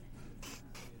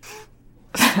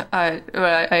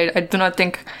 I do not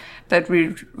think that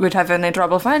we would have any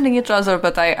trouble finding each other,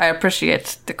 but I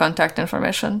appreciate the contact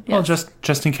information. Yes. Well,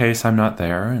 just in case I'm not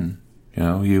there, and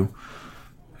you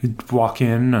walk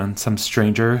in on some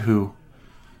stranger who,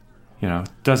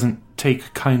 doesn't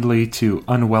take kindly to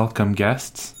unwelcome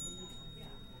guests.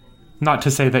 Not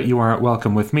to say that you aren't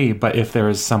welcome with me, but if there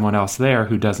is someone else there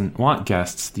who doesn't want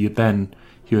guests, then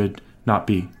you would not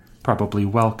be probably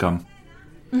welcome.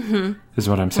 Mm-hmm. Is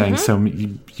what I'm saying.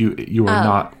 Mm-hmm. So you are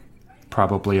not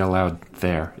probably allowed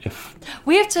there if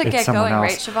we have to get going,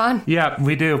 else. right, Siobhan? Yeah,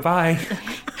 we do. Bye.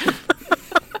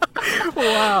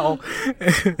 Wow.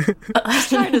 I was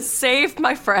trying to save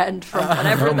my friend from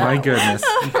whatever Oh my goodness.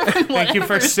 Thank you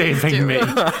for saving me.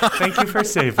 Thank you for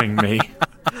saving me.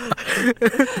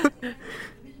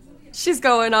 She's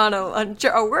going on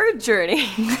a word journey.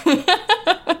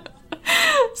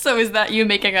 So is that you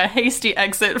making a hasty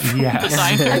exit from the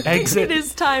diner? Exit It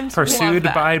is time to pursued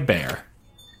by bear.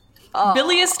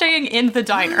 Billy is staying in the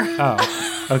diner.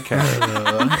 Oh, okay.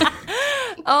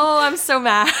 Oh, I'm so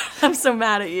mad. I'm so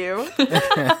mad at you.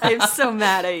 I'm so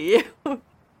mad at you.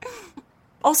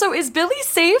 Also, is Billy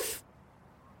safe?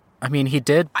 I mean, he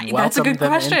did that's a welcome good them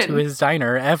question. into his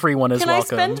diner. Everyone is Can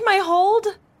welcome. I spend my hold?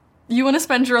 You want to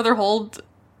spend your other hold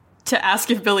to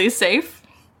ask if Billy's safe?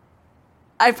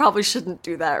 I probably shouldn't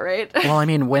do that, right? Well, I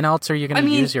mean, when else are you going to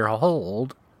use your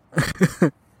hold?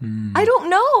 I don't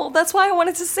know. That's why I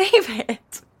wanted to save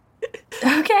it.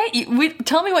 Okay,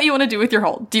 tell me what you want to do with your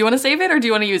hold. Do you want to save it or do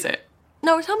you want to use it?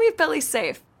 No, tell me if Billy's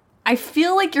safe. I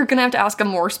feel like you're going to have to ask a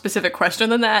more specific question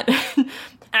than that.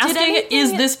 Asking,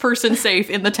 is this person safe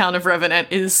in the town of Revenant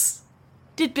is...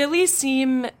 Did Billy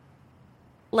seem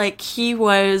like he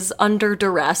was under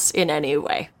duress in any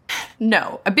way?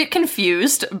 No. A bit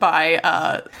confused by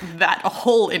that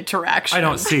whole interaction. I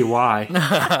don't see why.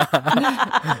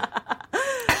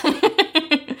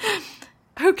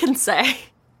 Who can say?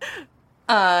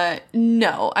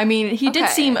 No. I mean, he did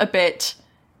seem a bit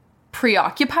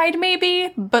preoccupied,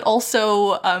 maybe, but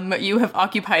also you have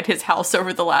occupied his house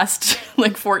over the last,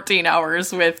 14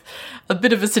 hours with a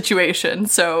bit of a situation,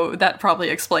 so that probably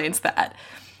explains that.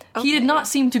 Okay. He did not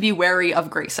seem to be wary of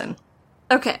Grayson.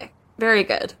 Okay. Very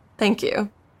good. Thank you.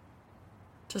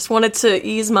 Just wanted to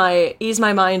ease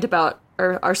my mind about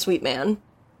our sweet man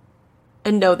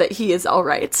and know that he is all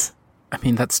right. I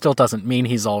mean, that still doesn't mean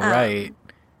he's all right.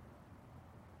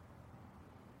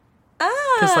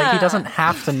 Because, he doesn't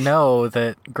have to know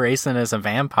that Grayson is a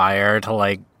vampire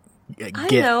to, get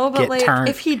turned.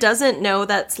 If he doesn't know,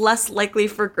 that's less likely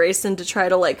for Grayson to try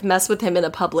to, mess with him in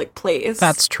a public place.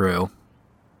 That's true.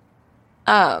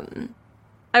 I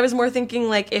was more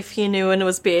thinking, if he knew and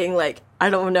was being, I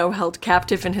don't know, held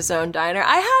captive in his own diner.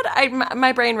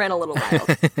 My brain ran a little wild.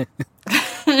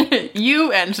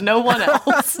 You and no one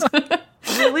else.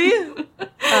 Really?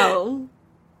 Oh.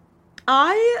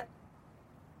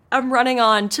 I'm running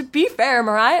on. To be fair,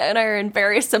 Mariah and I are in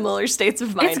very similar states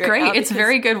of mind. It's great. Right now it's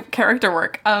very good character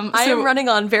work. I am running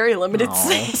on very limited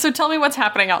sleep. So tell me what's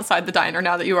happening outside the diner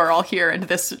now that you are all here and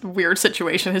this weird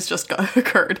situation has just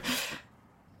occurred.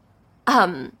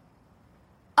 Oh,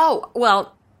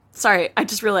 well, sorry. I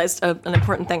just realized an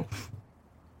important thing.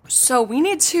 So we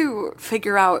need to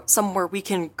figure out somewhere we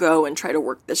can go and try to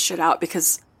work this shit out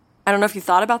because I don't know if you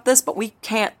thought about this, but we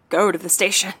can't go to the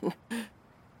station.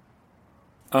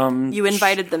 You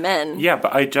invited them in. Yeah,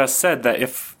 but I just said that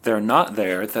if they're not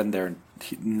there, then they're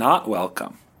not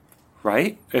welcome,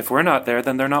 right? If we're not there,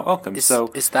 then they're not welcome. Is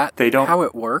that they don't... how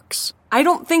it works? I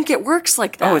don't think it works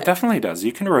like that. Oh, it definitely does.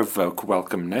 You can revoke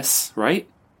welcomeness, right?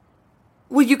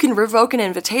 Well, you can revoke an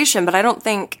invitation, but I don't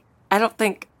know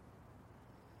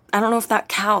if that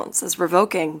counts as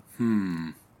revoking.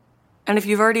 And if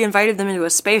you've already invited them into a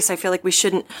space, I feel like we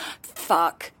shouldn't...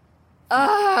 Fuck.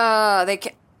 They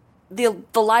can't...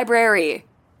 The library.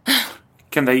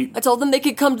 Can they... I told them they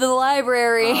could come to the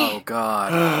library. Oh,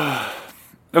 God.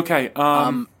 Okay,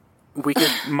 we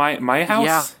could... My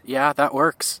house? Yeah, that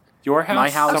works. Your house? My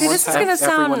house. Okay, this is gonna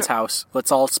sound... Everyone's house.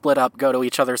 Let's all split up, go to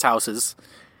each other's houses.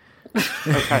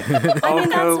 Okay. I mean,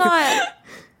 that's not...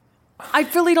 I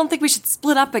really don't think we should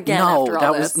split up again after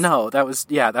all this.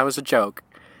 That was a joke.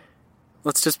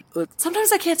 Let's...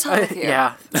 Sometimes I can't tell with you.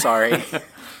 Yeah, sorry.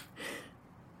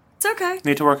 It's okay.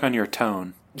 Need to work on your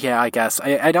tone. Yeah, I guess.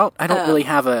 I don't really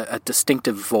have a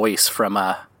distinctive voice from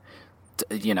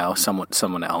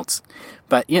someone else.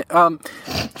 But yeah,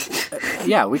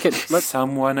 we could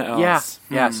someone else.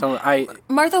 Yeah. So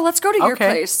Martha, let's go to your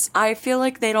place. I feel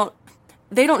like they don't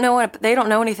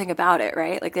know anything about it,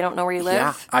 right? Like they don't know where you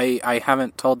live. Yeah, I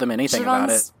haven't told them anything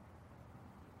about it.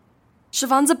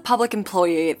 Siobhan's a public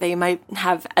employee. They might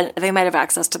have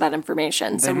access to that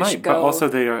information. So we should go. But also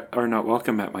they are not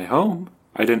welcome at my home.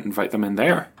 I didn't invite them in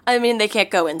there. I mean, they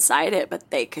can't go inside it, but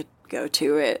they could go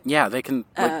to it. Yeah, they can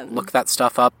look that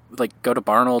stuff up. Go to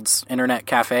Barnold's Internet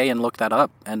Cafe and look that up.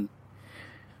 And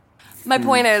my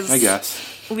point is, I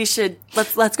guess we should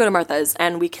let's go to Martha's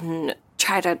and we can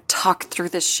try to talk through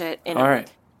this shit in a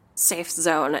safe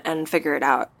zone and figure it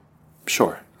out.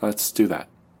 Sure, let's do that.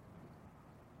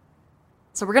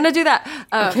 So we're gonna do that.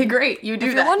 Okay, great. You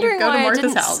do that. You go to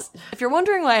Martha's house. If you're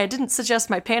wondering why I didn't suggest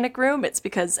my panic room, it's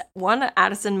because 1,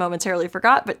 Addison momentarily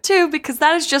forgot, but 2, because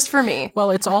that is just for me.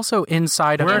 Well, it's also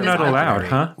inside of We're not allowed,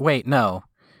 huh? Wait, no.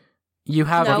 You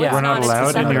have we're not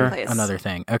allowed in your another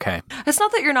thing. Okay. It's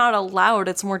not that you're not allowed.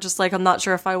 It's more just I'm not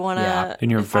sure if I want to. In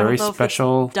your very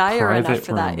special dire private enough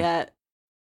for room. that yet.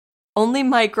 Only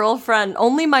my girlfriend.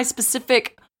 Only my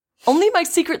secret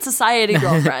society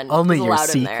girlfriend. Only is your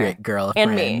allowed in secret there.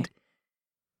 girlfriend. And me.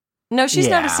 No, she's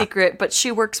not a secret, but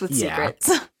she works with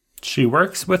secrets. She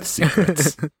works with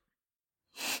secrets.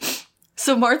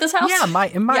 So Martha's house? Yeah,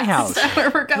 in my house. Is that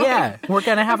where we're going? Yeah, we're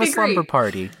gonna have a slumber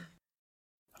party.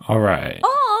 All right.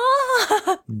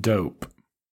 Aww. Dope.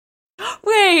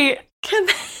 Wait,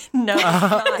 no.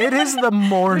 It is the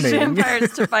morning.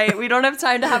 Vampires to fight. We don't have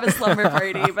time to have a slumber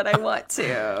party, but I want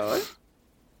to.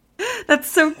 That's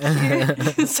so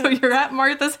cute. So you're at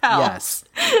Martha's house.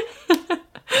 Yes.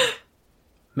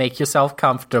 Make yourself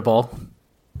comfortable.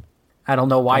 I don't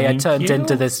know why I turned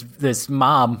into this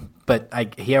mom, but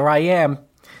here I am.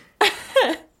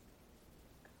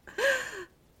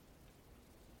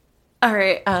 All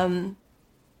right,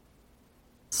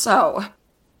 so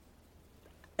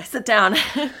I sit down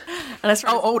and I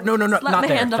sort of No, slap not my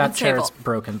there. hand on That the chair table. is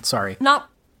broken. Sorry. Not.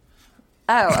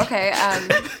 Oh, okay.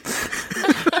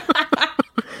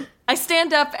 I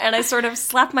stand up and I sort of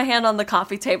slap my hand on the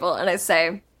coffee table and I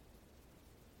say,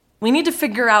 "We need to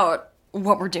figure out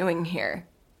what we're doing here."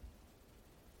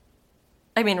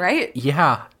 I mean, right?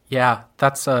 Yeah.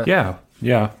 That's a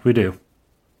Yeah, we do.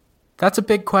 That's a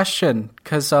big question,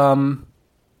 because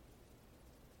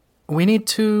we need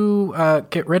to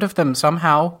get rid of them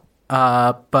somehow,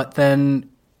 but then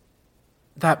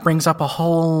that brings up a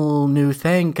whole new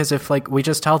thing, because if, like, we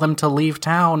just tell them to leave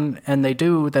town, and they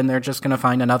do, then they're just going to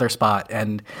find another spot,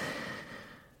 and...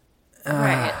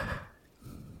 Right.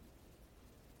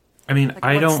 I mean,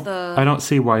 I what's don't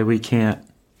see why we can't,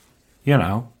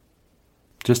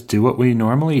 just do what we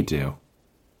normally do.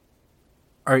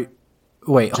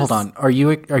 Wait, hold on. Are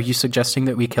you suggesting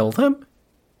that we kill them?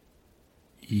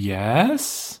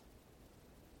 Yes?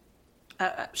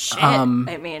 Shit. I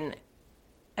mean,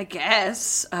 I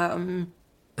guess.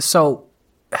 So,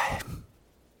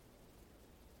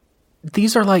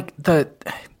 these are like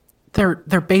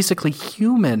they're basically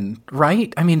human,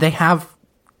 right? I mean, they have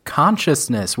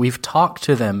consciousness. We've talked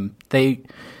to them. They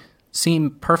seem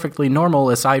perfectly normal,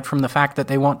 aside from the fact that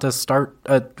they want to start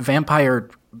a vampire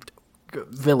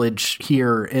village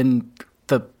here in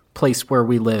the place where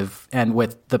we live and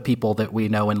with the people that we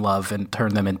know and love, and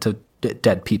turn them into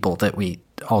dead people that we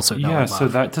also know and love. So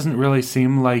that doesn't really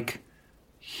seem like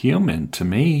human to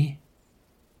me.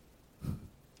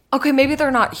 Okay, maybe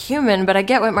they're not human, but I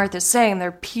get what Martha's saying.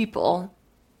 They're people.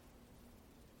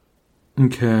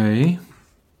 Okay.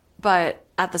 But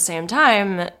at the same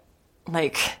time,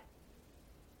 like,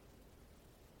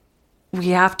 we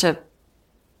have to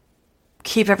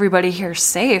keep everybody here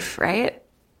safe, right?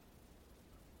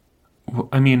 Well,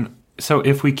 I mean, so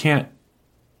if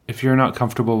you're not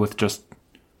comfortable with just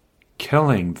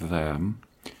killing them,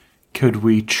 could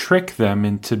we trick them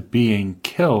into being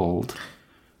killed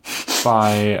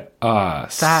by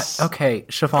us? Okay,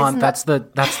 Siobhan, that's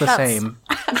the same.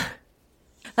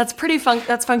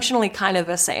 That's functionally kind of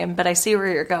the same, but I see where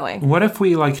you're going. What if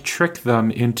we, like, trick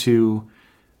them into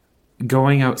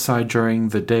going outside during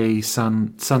the day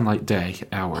sunlight day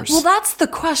hours? Well, that's the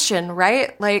question,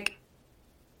 right? Like,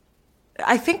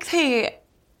 I think we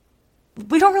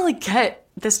don't really get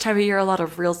this time of year a lot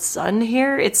of real sun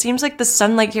here. It seems like the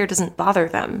sunlight here doesn't bother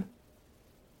them.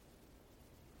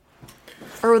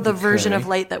 Or the version of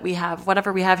light that we have,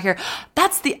 whatever we have here.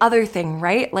 That's the other thing,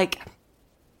 right? Like,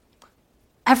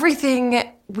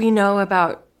 everything we know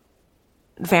about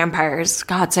vampires,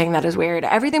 God, saying that is weird.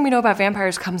 Everything we know about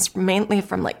vampires comes mainly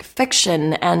from, like,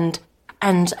 fiction and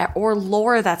or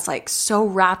lore that's, like, so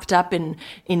wrapped up in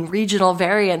regional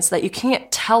variants that you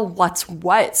can't tell what's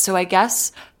what. So I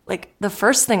guess, like, the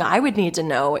first thing I would need to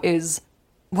know is,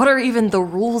 what are even the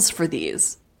rules for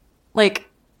these? Like,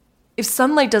 if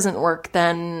sunlight doesn't work,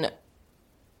 then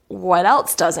what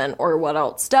else doesn't, or what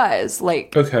else does?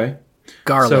 Like, Okay.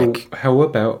 Garlic. So how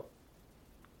about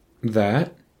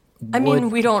that? I mean,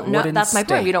 we don't know. wooden That's my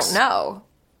point. We don't stakes. know.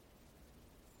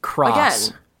 Cross.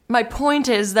 Again, my point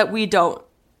is that we don't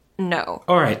know.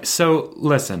 All right, so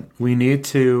listen, we need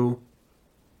to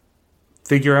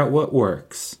figure out what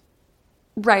works.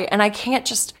 Right, and I can't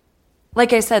just,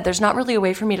 like I said, there's not really a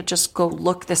way for me to just go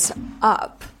look this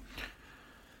up.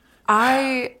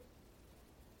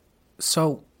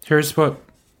 So, Here's what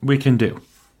we can do.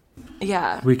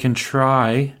 Yeah. We can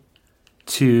try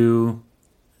to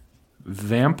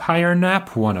vampire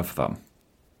nap one of them.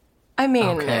 I mean,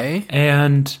 okay.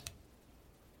 And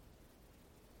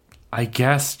I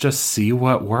guess just see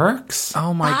what works.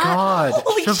 Oh my god.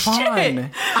 Holy Siobhan.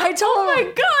 shit! I don't. Oh my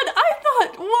god! I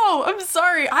thought, whoa! I'm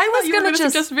sorry. I was gonna going to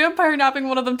just- suggest vampire napping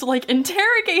one of them to, like,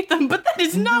 interrogate them, but that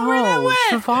is not where that No,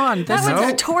 went. Siobhan, this That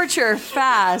was is... torture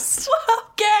fast.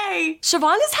 Okay.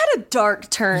 Siobhan has had a dark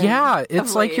turn. Yeah, it's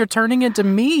of like late. you're turning into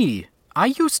me. I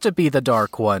used to be the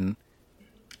dark one.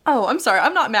 Oh, I'm sorry.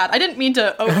 I'm not mad. I didn't mean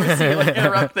to oversee, like,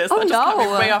 interrupt this. Oh, That just caught me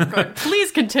no. way off guard.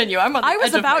 Please continue. I'm on the I was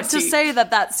edge of my about to seat. say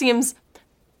that seems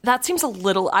a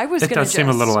little. I was It going to does seem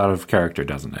a little out of character,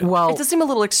 doesn't it? Well, It does seem a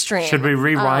little extreme. Should we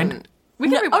rewind? We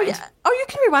can No, rewind. oh yeah. Oh, you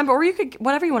can rewind, or you could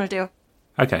whatever you want to do.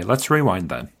 Okay, let's rewind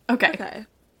then. Okay. Okay.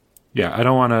 Yeah, I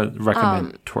don't want to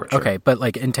recommend torture. okay, but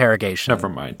like interrogation. Never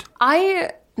mind.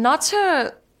 I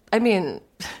mean,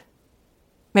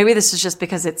 Maybe this is just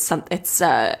because it's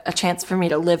a chance for me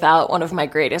to live out one of my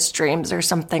greatest dreams or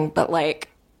something, but like,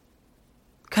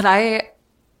 could I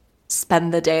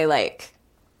spend the day like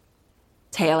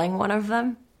tailing one of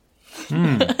them?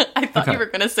 I thought you were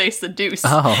going to say seduce.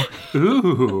 Oh,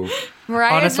 Ooh.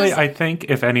 Mariah Honestly, just- I think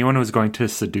if anyone was going to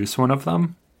seduce one of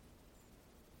them,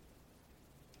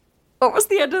 what was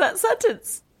the end of that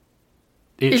sentence?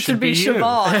 it, should be you.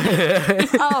 Siobhan.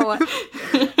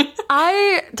 Oh,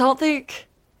 I don't think.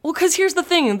 Well, because here's the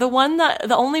thing: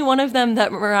 the only one of them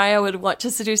that Mariah would want to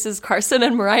seduce is Carson,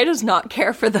 and Mariah does not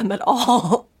care for them at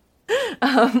all.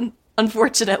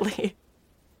 Unfortunately,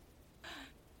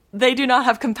 they do not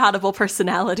have compatible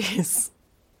personalities,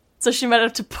 so she might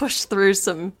have to push through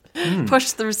some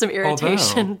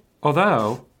irritation.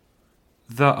 Although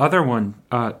the other one,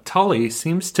 Tully,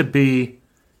 seems to be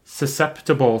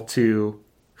susceptible to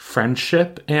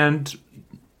friendship and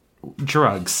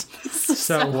drugs.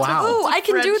 So wow. Ooh, I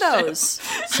can do Friendship. those.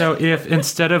 So if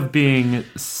instead of being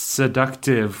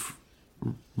seductive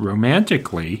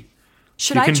romantically,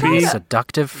 Should You I can try be- to?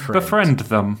 Seductive friend. befriend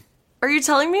them. Are you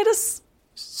telling me to?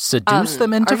 Seduce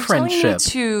them into Are you telling me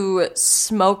friendship. to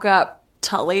smoke up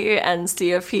Tully and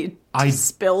see if he I-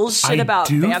 spills shit about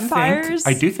vampires?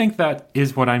 I do think that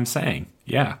is what I'm saying.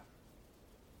 Yeah.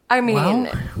 I mean,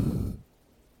 Well-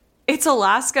 it's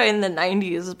Alaska in the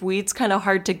 90s. Weed's kind of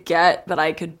hard to get, but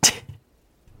I could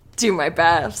do my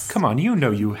best. Come on, you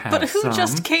know you have But who some.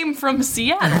 just came from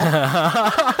Seattle?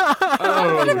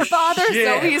 I'm gonna bother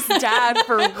shit. Zoe's dad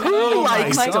for Who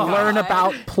likes my to God. learn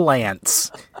about plants?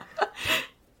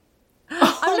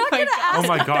 I'm not gonna ask Oh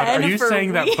my god, Ben are you for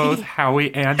saying that weed. both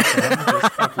Howie and Ben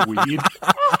just have weed?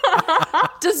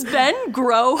 Does Ben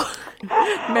grow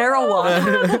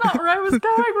marijuana? That's not where I was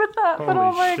going with that, but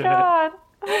oh Holy my shit. god.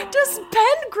 Does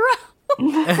Ben grow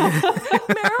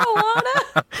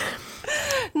marijuana?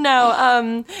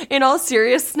 No, in all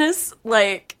seriousness,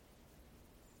 like,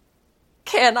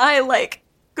 can I, like,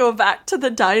 go back to the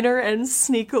diner and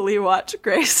sneakily watch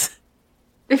Grace?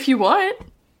 If you want.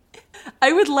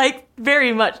 I would like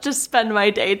very much to spend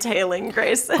my day tailing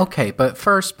Grace. Okay, but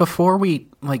first, before we,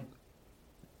 like,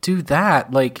 do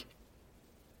that, like,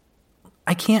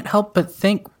 I can't help but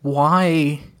think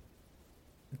why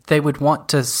they would want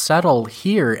to settle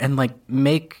here and, like,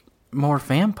 make more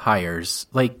vampires.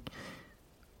 Like,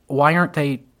 why aren't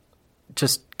they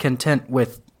just content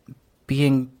with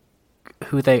being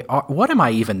who they are? What am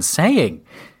I even saying?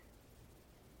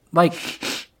 Like,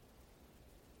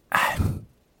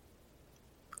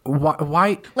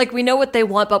 why Like, we know what they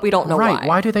want, but we don't know right, why.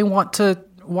 why do they want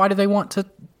to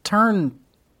turn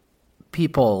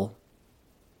people?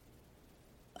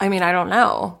 I mean, I don't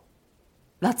know.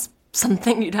 That's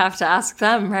something you'd have to ask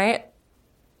them, right?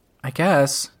 I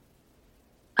guess.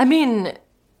 I mean,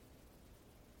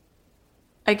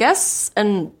 I guess,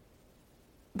 and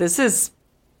this is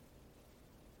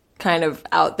kind of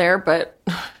out there, but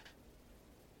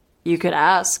you could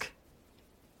ask.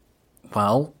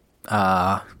 Well,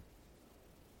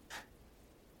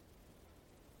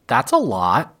 that's a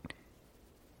lot.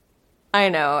 I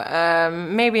know,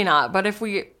 maybe not, but if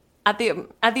we at the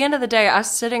end of the day,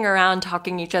 us sitting around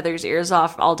talking each other's ears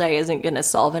off all day isn't going to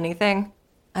solve anything.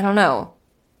 I don't know.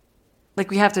 Like,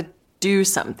 we have to do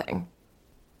something.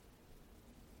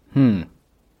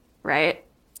 Right?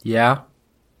 Yeah.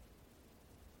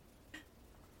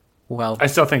 Well, I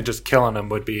still think just killing them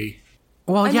would be.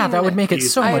 yeah, that would make it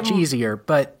so I'm- much easier,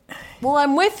 but Well,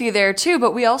 I'm with you there too,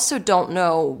 but we also don't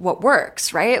know what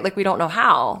works, right? Like, we don't know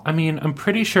how. I mean, I'm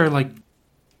pretty sure, like,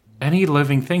 any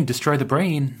living thing destroy the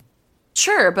brain.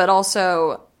 Sure, but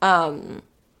also,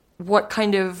 what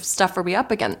kind of stuff are we up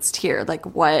against here? Like,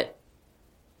 what,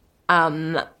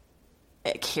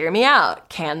 hear me out.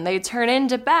 Can they turn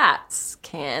into bats?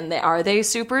 Are they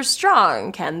super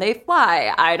strong? Can they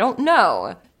fly? I don't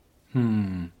know.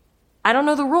 I don't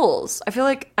know the rules. I feel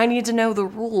like I need to know the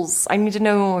rules. I need to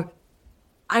know.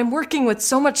 I'm working with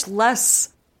so much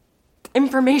less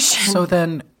information so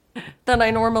then, than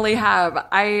I normally have.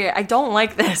 I don't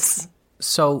like this.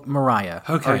 so Mariah,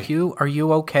 Okay. are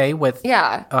you okay with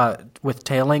Yeah. with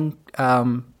tailing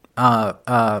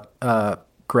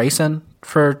Grayson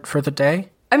for the day?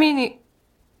 I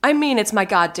mean, it's my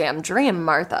goddamn dream,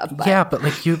 Martha. But Yeah, but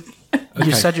like you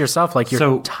said yourself, like you're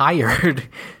So- tired.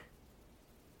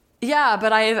 yeah,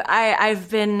 but I've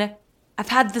been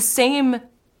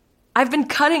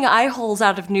cutting eye holes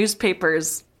out of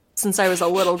newspapers since I was a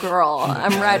little girl.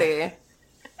 I'm ready.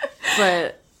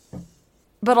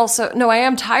 But also, no, I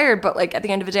am tired, but like at the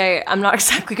end of the day, I'm not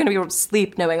exactly going to be able to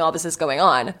sleep knowing all this is going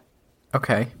on.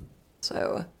 Okay.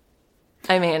 So,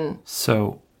 I mean,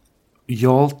 So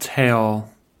you'll tail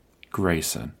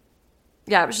Grayson.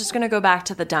 Yeah, I was just gonna go back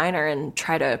to the diner and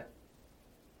try to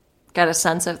get a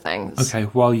sense of things. Okay,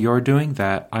 while you're doing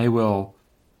that, I will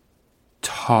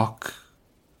talk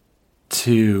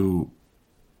to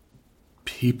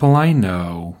people I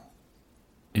know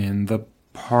in the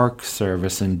park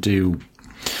service and do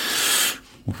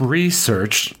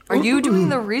research. Are you doing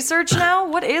the research now?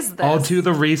 What is this? I'll do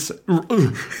the research.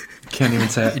 Can't even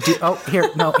say it.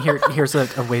 Here's a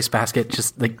wastebasket.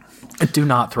 Just like, do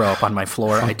not throw up on my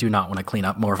floor. I do not want to clean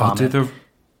up more vomit.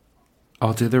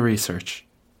 I'll do the research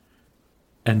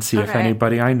and see if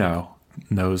anybody I know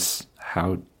knows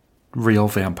how real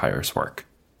vampires work.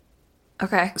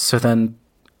 Okay. So then,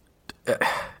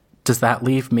 does that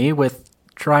leave me with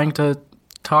trying to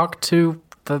talk to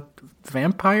the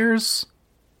vampires?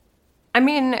 I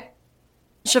mean,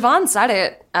 Siobhan said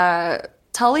it.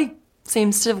 Tully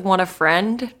seems to want a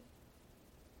friend.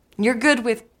 You're good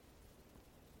with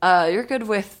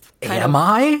Am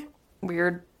I?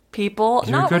 weird people.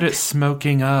 You're good at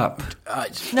smoking up.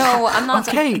 No, I'm not.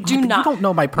 Okay, you don't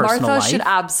know my personal Martha life. should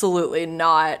absolutely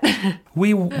not.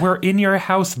 We were in your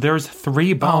house. There's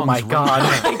 3 bongs. Oh my god!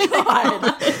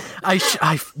 God,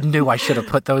 I knew I should have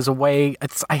put those away.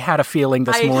 I had a feeling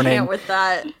this morning. I can't with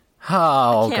that.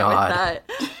 Oh Can't god!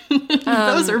 with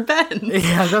that. Those are Ben's.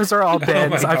 Yeah, those are all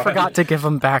Ben's. I forgot to give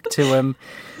them back to him.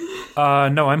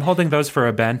 No, I'm holding those for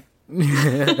a Ben.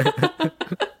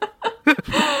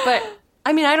 But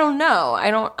I mean, I don't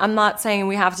know. I'm not saying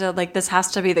we have to, like, this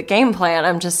has to be the game plan.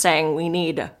 I'm just saying we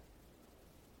need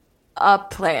a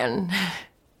plan.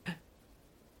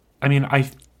 I mean, I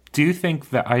do think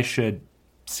that I should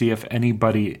see if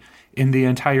anybody in the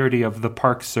entirety of the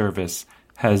park service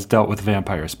has dealt with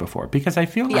vampires before, because I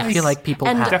feel like, I feel like people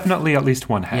And have. definitely at least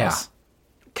one has.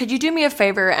 Yeah. Could you do me a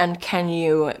favor and can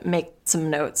you make some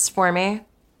notes for me?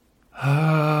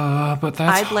 But that's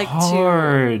I'd like to-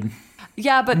 hard.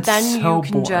 Yeah, but then so you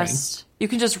can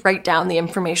boring. just write down the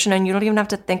information and you don't even have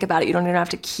to think about it. You don't even have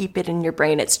to keep it in your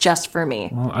brain. It's just for me.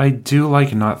 Well, I do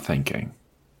like not thinking.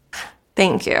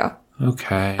 Thank you.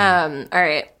 Okay. All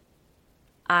right.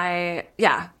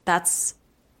 That's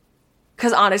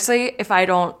because honestly, if I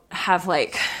don't have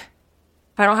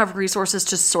resources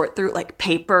to sort through, like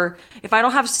paper, if I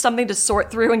don't have something to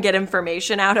sort through and get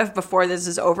information out of before this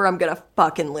is over, I'm gonna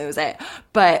fucking lose it.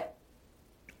 But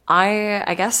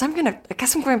I guess I'm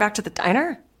going back to the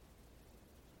diner.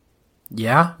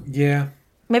 Yeah. yeah.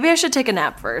 Maybe I should take a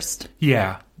nap first.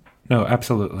 Yeah. No,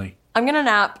 absolutely. I'm gonna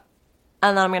nap,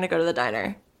 and then I'm gonna go to the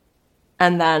diner,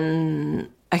 and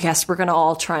then I guess we're gonna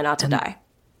all try not to die.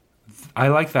 I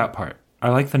like that part. I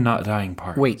like the not dying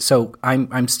part. Wait. So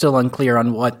I'm still unclear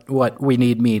on what we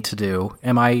need me to do.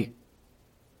 Am I?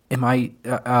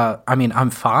 I mean, I'm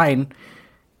fine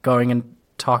going and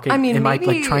talking. I mean, am I maybe-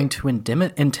 like trying to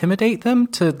intimidate them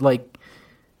to like?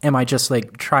 Am I just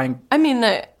like trying? I mean,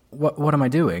 What am I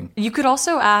doing? you could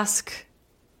also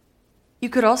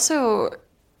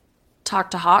talk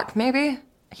to Hawk, maybe.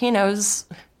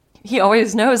 He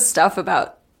always knows stuff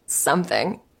about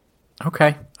something.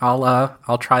 Okay,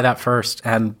 I'll try that first,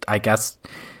 and I guess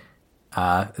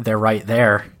they're right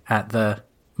there at the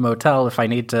motel if I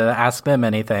need to ask them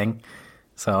anything.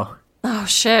 So Oh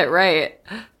shit, right.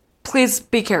 Please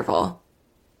be careful.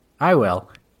 I will.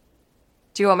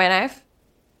 Do you want my knife?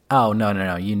 Oh no!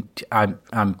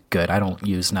 I'm good. I don't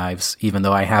use knives, even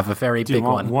though I have a very Do you big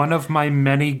want one. one of my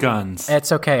many guns?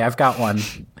 It's okay. I've got one.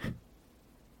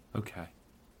 Okay.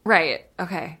 Right.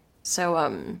 Okay. So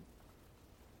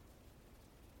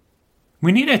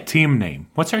We need a team name.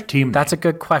 What's our team That's a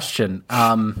good question.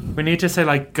 name? We need to say,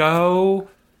 like, go...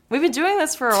 we've been doing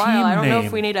this for a while. I don't know if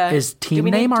name. we need a Is team do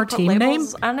we need name to our put team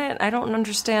labels name? on it? I don't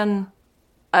understand.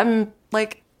 I'm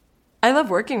like, I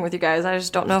love working with you guys. I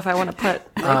just don't know if I want to put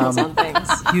labels on things.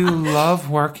 You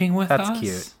love working with That's us?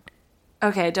 cute.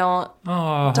 Okay, don't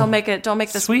make this don't make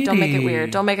it Sweetie. weird.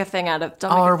 Don't make a thing out of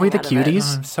don't Oh, make a are we thing the out of it.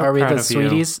 cuties? I'm so Are we proud the of you.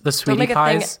 sweeties? The Don't sweetie make a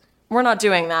pies? thing. We're not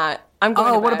doing that. I'm going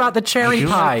Oh, to what bed. about the cherry You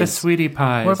pies? like the sweetie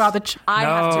pies. What about the? I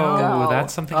have to No, go.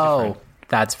 that's something Oh, different.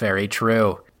 that's very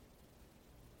true.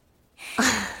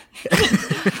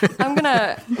 I'm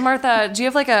gonna Martha, do you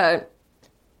have like a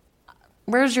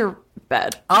where's your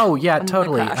bed? Oh yeah, gonna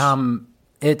totally. crash.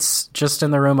 It's just in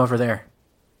the room over there.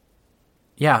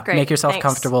 Yeah, Great, make yourself thanks.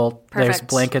 comfortable. There's Perfect.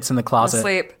 blankets in the I'll closet.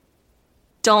 sleep.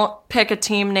 Don't pick a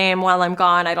team name while I'm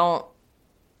gone. I don't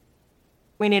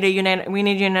we need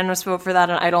unanimous vote for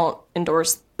that, and I don't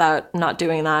endorse that. I'm not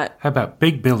doing that. How about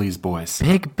Big Billy's Boys?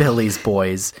 Big Billy's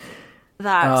Boys.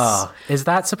 That's Oh, is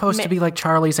that supposed to be like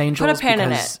Charlie's Angels? pin in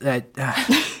Because,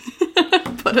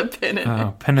 Put a pin in it.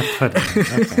 Oh, Pinna Pudding.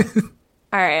 Okay.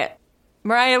 all right.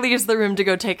 Mariah leaves the room to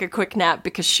go take a quick nap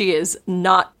because she is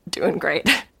not doing great.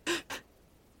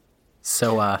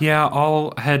 So, Yeah,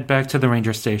 I'll head back to the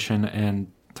ranger station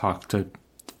and talk to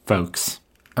folks.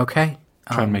 okay.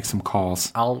 Try and make some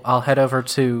calls. I'll head over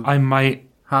to... I might...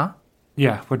 Huh?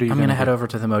 Yeah, what are you I'm going to do? head over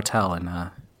to the motel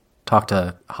and talk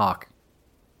to Hawk.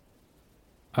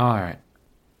 All right.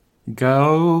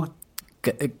 Go...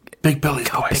 Big Billy's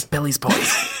boys. Big Billy's boys.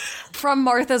 From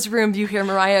Martha's room, you hear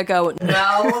Mariah go,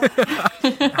 "No."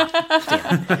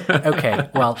 Okay,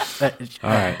 well, All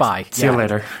right. bye. See you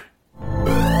later.